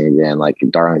of racing again. Like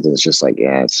Darlington is just like,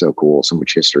 yeah, it's so cool. So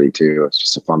much history too. It's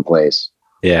just a fun place.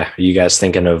 Yeah. Are you guys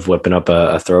thinking of whipping up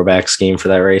a throwback scheme for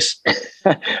that race?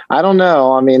 I don't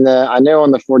know. I mean, I know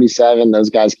on the 47, those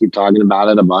guys keep talking about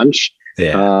it a bunch.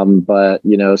 Yeah. But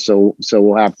so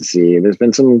we'll have to see. There's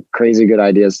been some crazy good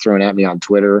ideas thrown at me on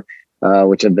Twitter,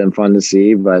 which have been fun to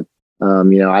see, but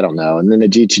I don't know. And then the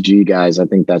G2G guys, I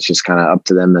think that's just kind of up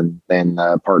to them and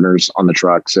partners on the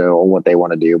truck. So what they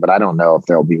want to do, but I don't know if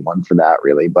there'll be one for that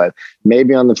really, but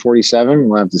maybe on the 47,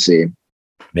 we'll have to see.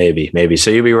 Maybe.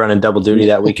 So you'll be running double duty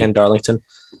that weekend, Darlington?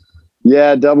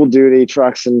 Yeah, double duty,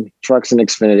 trucks and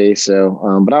Xfinity.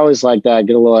 So, but I always like that.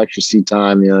 Get a little extra seat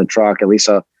time, the truck. At least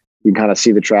you kind of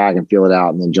see the track and feel it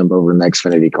out, and then jump over in the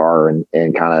Xfinity car and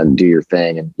kind of do your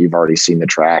thing. And you've already seen the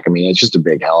track. I mean, it's just a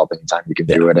big help anytime you can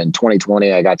do it. In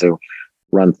 2020, I got to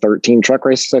run 13 truck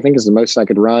races. I think is the most I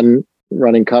could run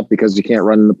running Cup, because you can't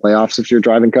run in the playoffs if you're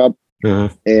driving Cup.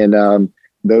 Mm-hmm. And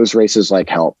those races like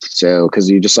helped. So, cause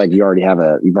you've already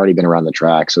been around the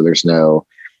track. So there's no,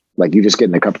 like, you just get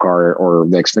in the Cup car or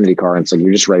the Xfinity car and it's like,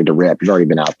 you're just ready to rip. You've already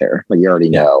been out there. Like, you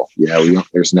already know, you're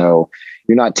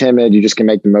not timid. You just can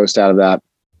make the most out of that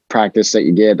practice that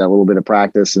you get, that little bit of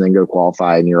practice, and then go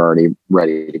qualify and you're already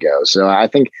ready to go. So I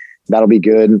think that'll be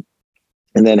good.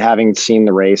 And then having seen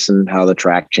the race and how the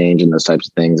track changed and those types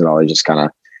of things, it always just kind of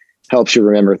helps you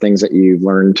remember things that you've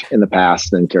learned in the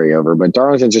past and then carry over. But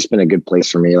Darlington's just been a good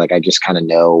place for me. Like, I just kind of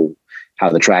know how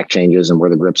the track changes and where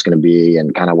the grip's going to be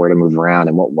and kind of where to move around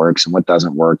and what works and what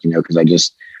doesn't work,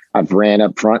 because I've ran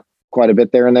up front quite a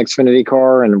bit there in the Xfinity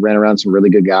car and ran around some really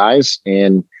good guys.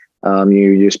 And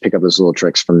you just pick up those little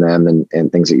tricks from them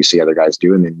and things that you see other guys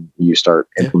do. And then you start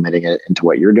implementing it into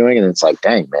what you're doing. And it's like,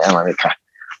 dang, man, I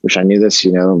wish I knew this,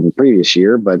 in the previous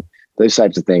year, but those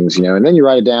types of things, and then you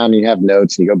write it down and you have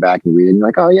notes and you go back and read it and you're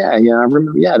like, oh yeah, I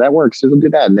remember. Yeah, that works. It'll do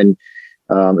that. And then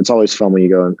it's always fun when you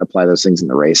go and apply those things in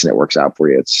the race and it works out for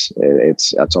you.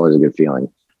 That's always a good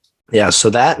feeling. Yeah. So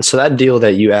that deal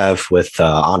that you have with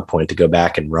On Point to go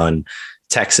back and run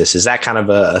Texas, is that kind of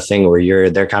a thing where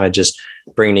they're kind of just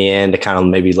bringing you in to kind of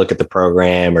maybe look at the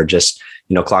program or just,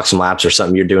 clock some laps or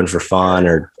something you're doing for fun,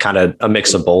 or kind of a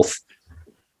mix of both?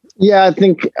 Yeah, I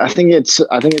think it's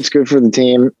good for the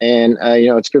team, and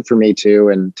it's good for me too.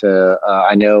 And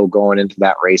I know going into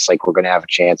that race, like, we're going to have a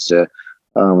chance to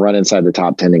run inside the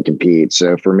top 10 and compete.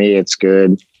 So for me, it's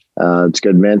good. It's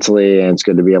good mentally, and it's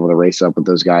good to be able to race up with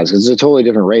those guys, because it's a totally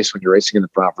different race when you're racing in the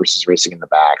front versus racing in the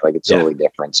back. Like, it's totally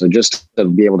different. So just to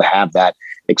be able to have that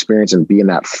experience and be in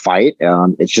that fight,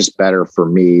 it's just better for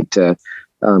me to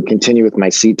continue with my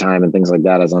seat time and things like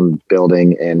that as I'm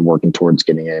building and working towards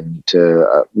getting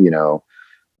into,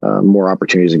 more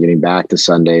opportunities of getting back to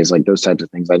Sundays, like those types of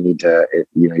things. I need to,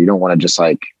 you don't want to just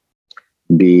like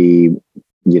be,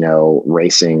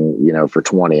 racing, for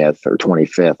 20th or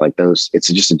 25th, like those, it's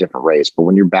just a different race. But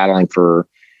when you're battling for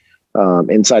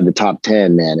inside the top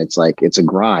 10, man, it's like, it's a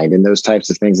grind, and those types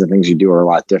of things, the things you do are a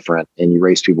lot different, and you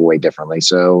race people way differently.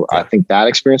 So I think that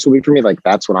experience will be for me. Like,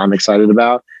 that's what I'm excited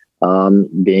about.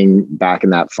 Being back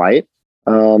in that fight.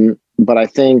 But I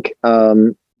think,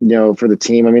 for the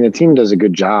team, I mean, the team does a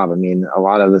good job. I mean, a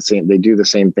lot of they do the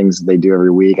same things that they do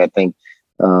every week. I think,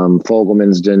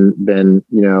 Fogelman's been,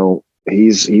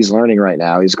 he's learning right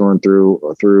now. He's going through,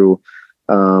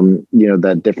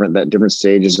 that different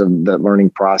stages of that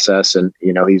learning process. And,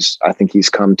 I think he's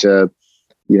come to,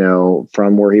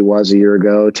 from where he was a year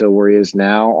ago to where he is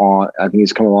now. I think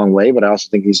he's come a long way, but I also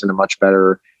think he's in a much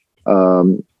better,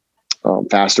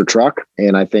 faster truck.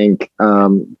 And I think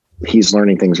he's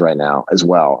learning things right now as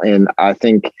well. And I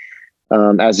think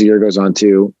as the year goes on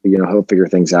too, he'll figure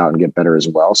things out and get better as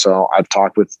well. So I've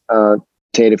talked with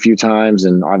Tate a few times,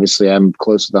 and obviously I'm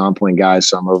close to the On Point guys,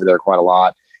 so I'm over there quite a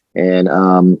lot. And,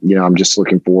 I'm just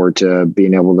looking forward to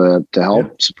being able to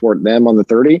help support them on the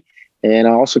 30. And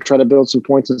I also try to build some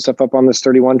points and stuff up on this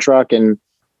 31 truck, and,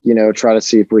 try to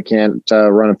see if we can't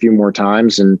run a few more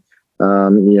times and,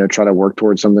 try to work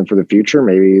towards something for the future.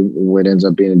 Maybe it ends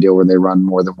up being a deal where they run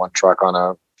more than one truck on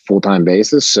a full-time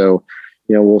basis. So,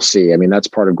 we'll see. I mean, that's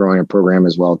part of growing a program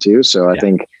as well too. So I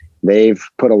think they've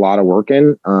put a lot of work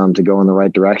in to go in the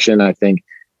right direction. I think,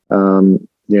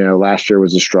 last year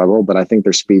was a struggle, but I think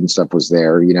their speed and stuff was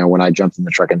there. When I jumped in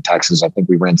the truck in Texas, I think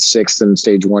we ran 6th in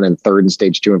stage 1 and 3rd in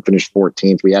stage 2 and finished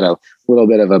 14th. We had a little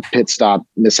bit of a pit stop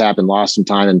mishap and lost some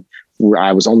time, and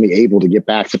I was only able to get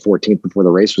back to 14th before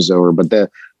the race was over. But the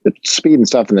speed and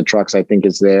stuff in the trucks, I think,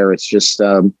 is there. It's just,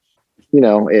 like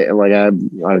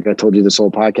I told you this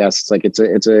whole podcast, it's like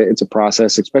it's a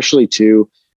process, especially to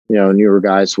newer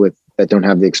guys that don't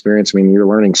have the experience. I mean, you're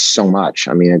learning so much.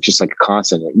 I mean, it's just like a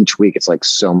constant. Each week, it's like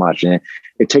so much, and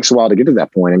it takes a while to get to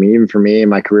that point. I mean, even for me in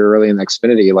my career early in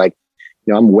Xfinity, like,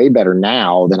 I'm way better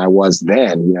now than I was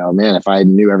then. Man, if I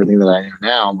knew everything that I know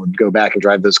now and would go back and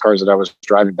drive those cars that I was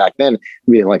driving back then, it'd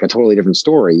be like a totally different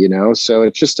story. So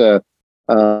it's just a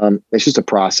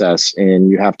process, and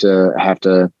you have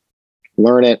to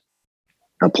learn it,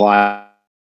 apply,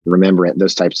 remember it,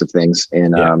 those types of things.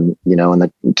 And,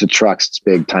 and to trucks, it's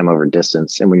big time over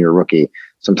distance. And when you're a rookie,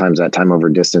 sometimes that time over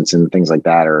distance and things like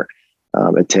that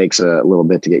it takes a little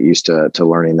bit to get used to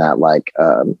learning that, like,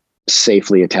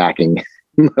 safely attacking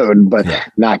mode, but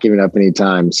not giving up any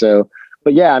time. So,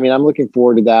 but yeah, I mean, I'm looking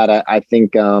forward to that. I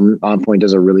think, On Point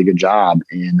does a really good job,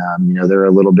 and, they're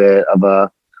a little bit of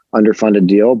a underfunded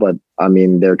deal, but I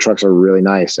mean, their trucks are really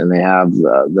nice, and they have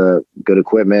the good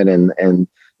equipment, and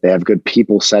they have good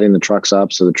people setting the trucks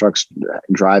up. So the trucks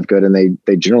drive good, and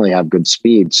they generally have good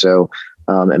speed. So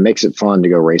it makes it fun to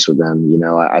go race with them.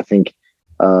 I think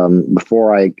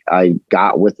before I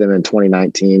got with them in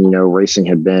 2019, racing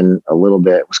had been a little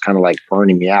bit, was kind of like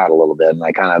burning me out a little bit. And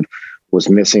I kind of was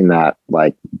missing that,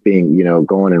 like being,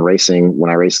 going and racing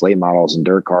when I raced late models and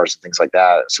dirt cars and things like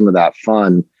that. Some of that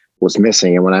fun was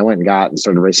missing. And when I went and got and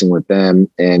started racing with them,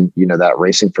 and, that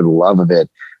racing for the love of it,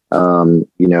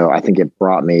 I think it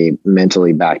brought me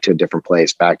mentally back to a different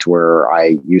place, back to where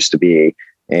I used to be,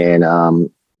 and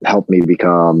helped me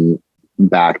become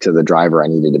back to the driver I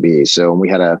needed to be. So we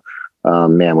had a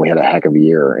heck of a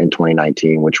year in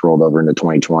 2019, which rolled over into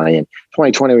 2020. And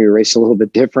 2020, we raced a little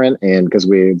bit different, and because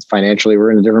we financially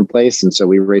were in a different place. And so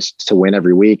we raced to win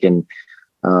every week. And,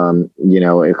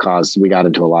 we got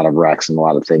into a lot of wrecks and a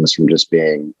lot of things from just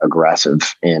being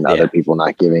aggressive and other people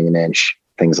not giving an inch,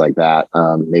 things like that.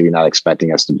 Maybe not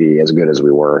expecting us to be as good as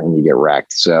we were, and you get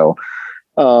wrecked. So,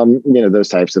 those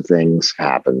types of things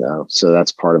happen though. So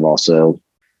that's part of also,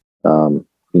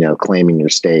 claiming your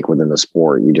stake within the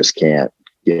sport. You just can't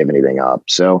give anything up.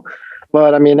 So,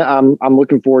 but I mean, I'm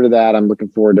looking forward to that. I'm looking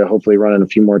forward to hopefully running a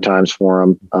few more times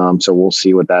for them. So we'll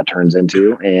see what that turns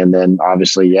into. And then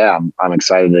obviously, I'm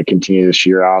excited to continue this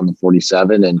year out in the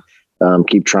 47 and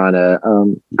keep trying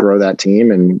to grow that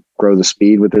team and grow the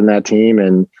speed within that team,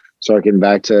 and start getting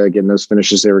back to getting those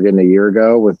finishes they were getting a year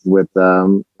ago with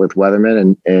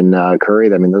Weatherman and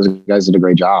Curry. I mean, those guys did a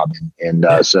great job. And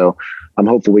so I'm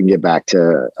hopeful we can get back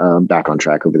on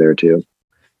track over there too.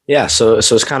 Yeah. So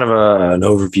it's kind of an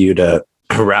overview to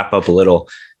wrap up a little,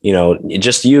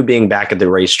 just you being back at the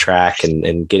racetrack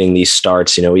and getting these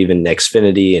starts, even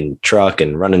Xfinity and truck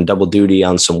and running double duty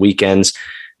on some weekends,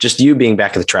 just you being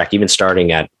back at the track, even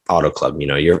starting at Auto Club,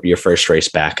 your first race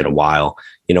back in a while,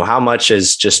 how much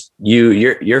is just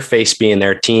your face being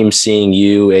there, team seeing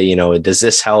you, does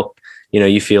this help,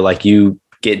 you feel like you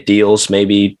get deals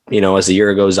maybe, as the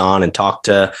year goes on, and talk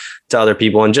to other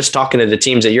people, and just talking to the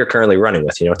teams that you're currently running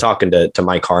with, talking to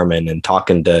Mike Harmon and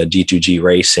talking to G2G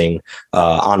Racing,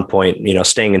 On Point,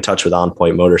 staying in touch with On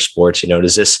Point Motorsports,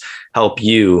 does this help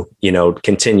you,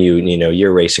 continue,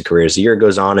 your racing career as the year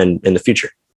goes on and in the future?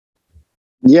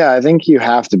 Yeah, I think you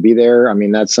have to be there. I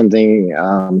mean, that's something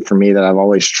for me that I've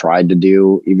always tried to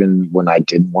do, even when I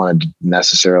didn't want to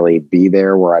necessarily be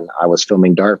there, where I was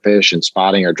filming Dartfish and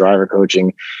spotting or driver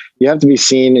coaching. You have to be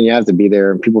seen, and you have to be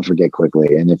there, and people forget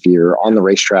quickly. And if you're on the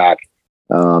racetrack,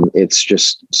 it's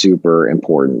just super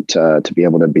important to be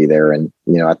able to be there. And,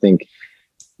 I think,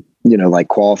 like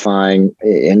qualifying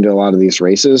into a lot of these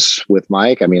races with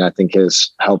Mike, I mean, I think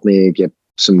has helped me get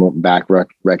some back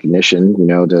recognition,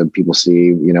 to people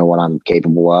see, what I'm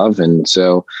capable of. And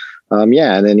so, and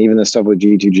then even the stuff with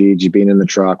G2G, being in the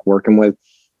truck, working with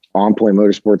On Point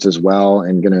Motorsports as well,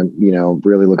 and gonna,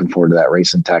 really looking forward to that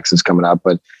race in Texas coming up.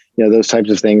 But, those types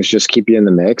of things just keep you in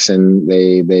the mix, and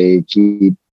they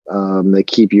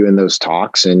keep you in those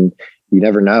talks, and you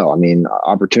never know. I mean,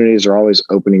 opportunities are always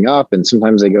opening up, and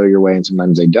sometimes they go your way and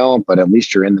sometimes they don't, but at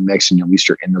least you're in the mix, and at least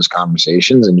you're in those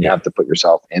conversations, and you have to put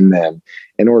yourself in them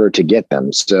in order to get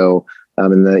them. So,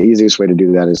 and the easiest way to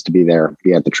do that is to be there,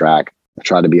 be at the track,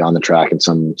 try to be on the track in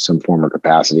some form or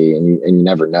capacity. And you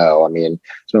never know. I mean,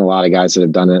 there's been a lot of guys that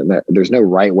have done it. There's no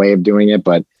right way of doing it,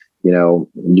 but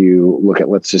you look at,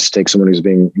 let's just take someone who's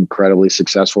being incredibly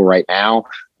successful right now.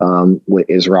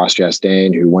 is Ross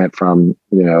Chastain, who went from,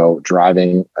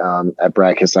 driving at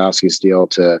Brad Keselowski's deal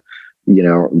to,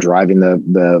 driving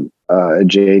the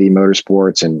JD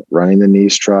Motorsports and running the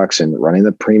niche trucks and running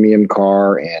the premium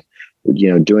car and,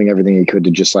 doing everything he could to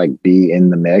just like be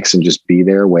in the mix and just be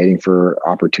there waiting for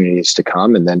opportunities to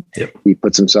come. And then he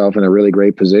puts himself in a really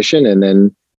great position. And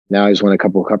then now he's won a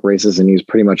couple of cup races and he's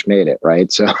pretty much made it.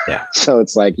 Right. So, so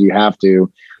it's like, you have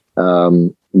to,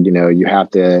 you have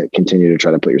to continue to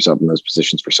try to put yourself in those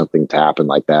positions for something to happen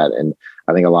like that. And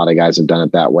I think a lot of guys have done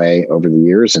it that way over the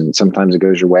years, and sometimes it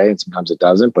goes your way and sometimes it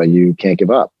doesn't, but you can't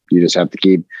give up. You just have to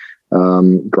keep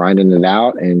grinding it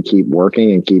out and keep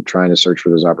working and keep trying to search for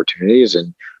those opportunities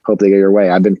and hope they go your way.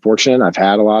 I've been fortunate. I've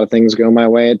had a lot of things go my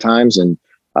way at times, and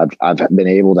I've been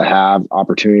able to have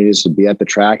opportunities to be at the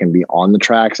track and be on the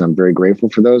tracks. And I'm very grateful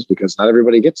for those because not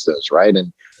everybody gets those. Right.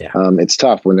 And it's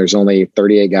tough when there's only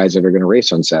 38 guys that are going to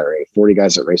race on Saturday, 40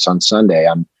 guys that race on Sunday.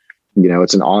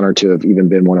 It's an honor to have even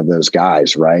been one of those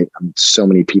guys. Right. So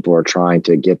many people are trying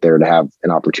to get there to have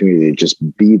an opportunity to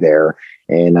just be there.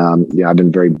 And, I've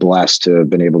been very blessed to have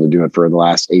been able to do it for the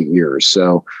last 8 years.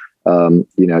 So,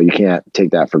 you can't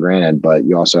take that for granted, but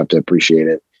you also have to appreciate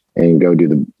it and go do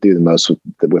the most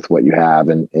with what you have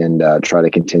and try to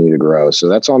continue to grow. So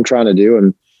that's all I'm trying to do.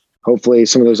 And hopefully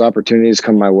some of those opportunities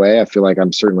come my way. I feel like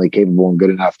I'm certainly capable and good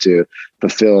enough to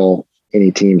fulfill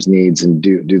any team's needs and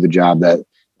do the job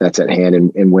that's at hand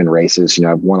and win races.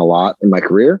 I've won a lot in my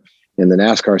career, and the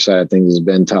NASCAR side of things has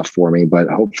been tough for me, but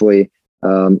hopefully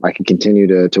I can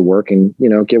continue to work and,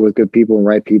 get with good people and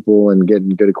right people and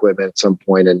get good equipment at some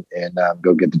point and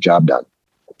go get the job done.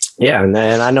 Yeah. And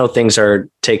I know things are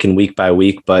taken week by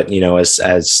week, but,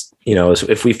 as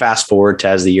if we fast forward to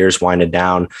as the years winded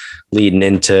down leading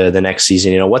into the next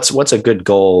season, what's a good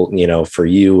goal, for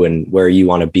you and where you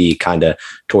want to be kind of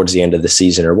towards the end of the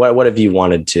season, or what have you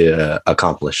wanted to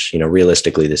accomplish,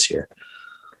 realistically this year?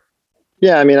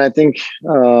 Yeah. I think,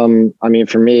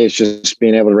 for me, it's just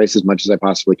being able to race as much as I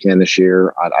possibly can this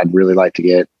year. I'd really like to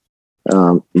get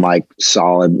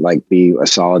be a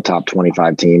solid top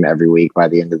 25 team every week by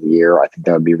the end of the year. I think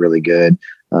that would be really good.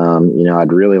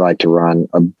 I'd really like to run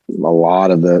a lot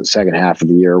of the second half of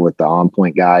the year with the on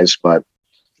point guys, but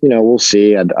we'll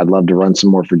see. I'd love to run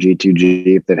some more for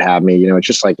G2G if they'd have me. It's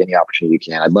just like any opportunity you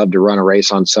can. I'd love to run a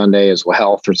race on Sunday as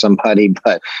well for somebody,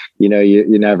 but you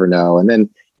never know. And then,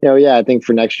 I think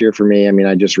for next year for me,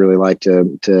 I just really like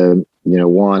to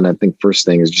one, I think first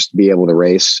thing is just be able to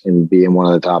race and be in one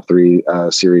of the top 3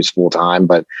 series full time.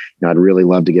 But, I'd really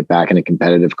love to get back in a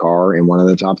competitive car in one of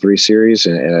the top 3 series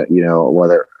and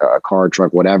whether a car,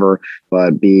 truck, whatever,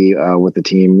 but be with the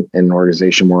team and an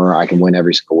organization where I can win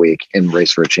every single week and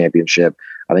race for a championship.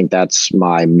 I think that's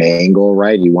my main goal,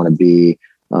 right? You want to be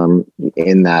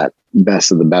in that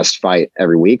best of the best fight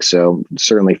every week. So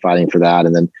certainly fighting for that.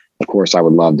 And then, of course, I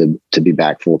would love to be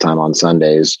back full time on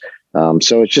Sundays.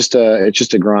 So it's just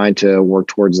a grind to work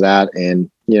towards that. And,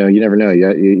 you never know.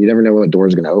 You never know what door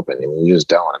is going to open. You just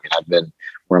don't. I've been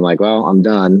where I'm like, well, I'm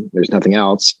done. There's nothing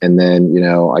else. And then,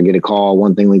 I get a call,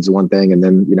 one thing leads to one thing. And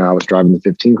then, I was driving the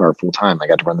 15 car full time. I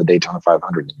got to run the Daytona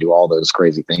 500 and do all those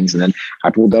crazy things. And then I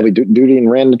pulled double duty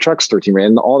and ran the trucks 13 ran.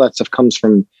 And all that stuff comes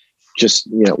from just,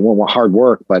 hard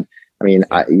work. But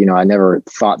I never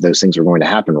thought those things were going to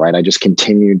happen, right? I just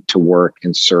continued to work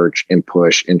and search and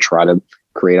push and try to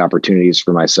create opportunities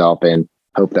for myself and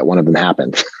hope that one of them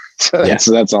happened. So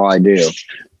that's all I do.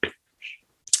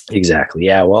 Exactly.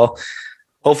 Yeah. Well,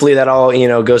 hopefully that all,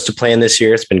 goes to plan this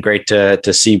year. It's been great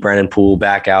to see Brennan Poole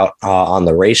back out on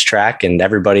the racetrack, and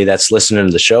everybody that's listening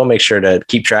to the show, make sure to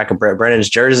keep track of Brennan's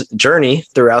journey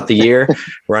throughout the year,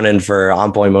 running for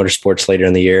On Point Motorsports later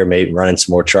in the year, maybe running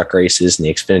some more truck races in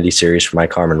the Xfinity Series for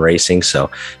Mike Harmon Racing. So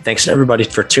thanks to everybody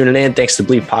for tuning in. Thanks to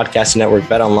Bleep Podcast Network,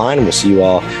 Bet Online, and we'll see you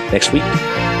all next week.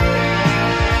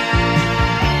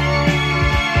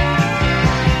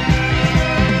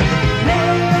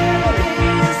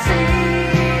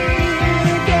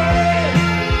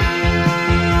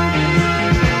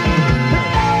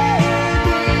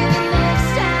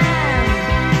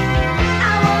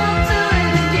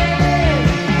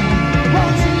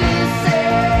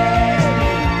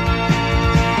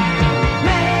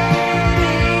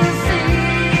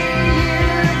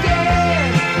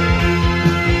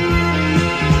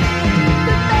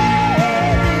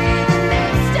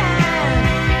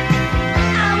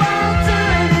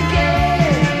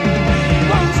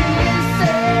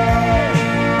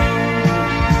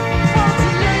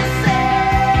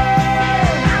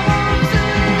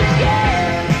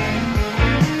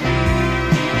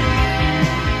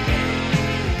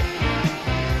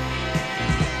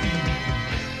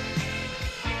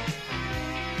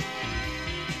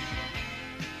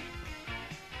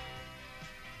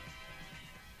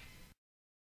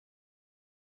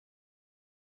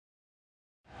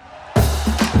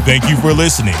 Thank you for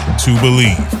listening to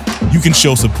Believe. You can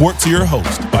show support to your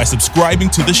host by subscribing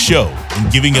to the show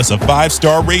and giving us a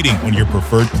 5-star rating on your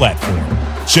preferred platform.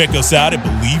 Check us out at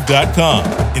Believe.com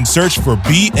and search for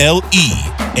BLEAV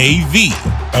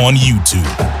on YouTube.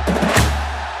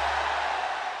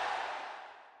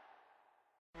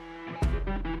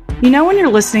 You know when you're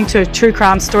listening to a true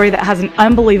crime story that has an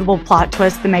unbelievable plot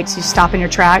twist that makes you stop in your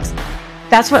tracks?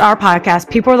 That's what our podcast,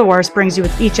 People Are the Worst, brings you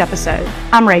with each episode.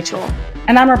 I'm Rachel.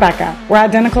 And I'm Rebecca. We're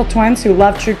identical twins who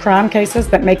love true crime cases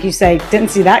that make you say, didn't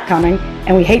see that coming,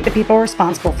 and we hate the people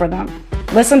responsible for them.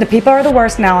 Listen to People Are the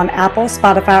Worst now on Apple,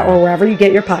 Spotify, or wherever you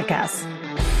get your podcasts.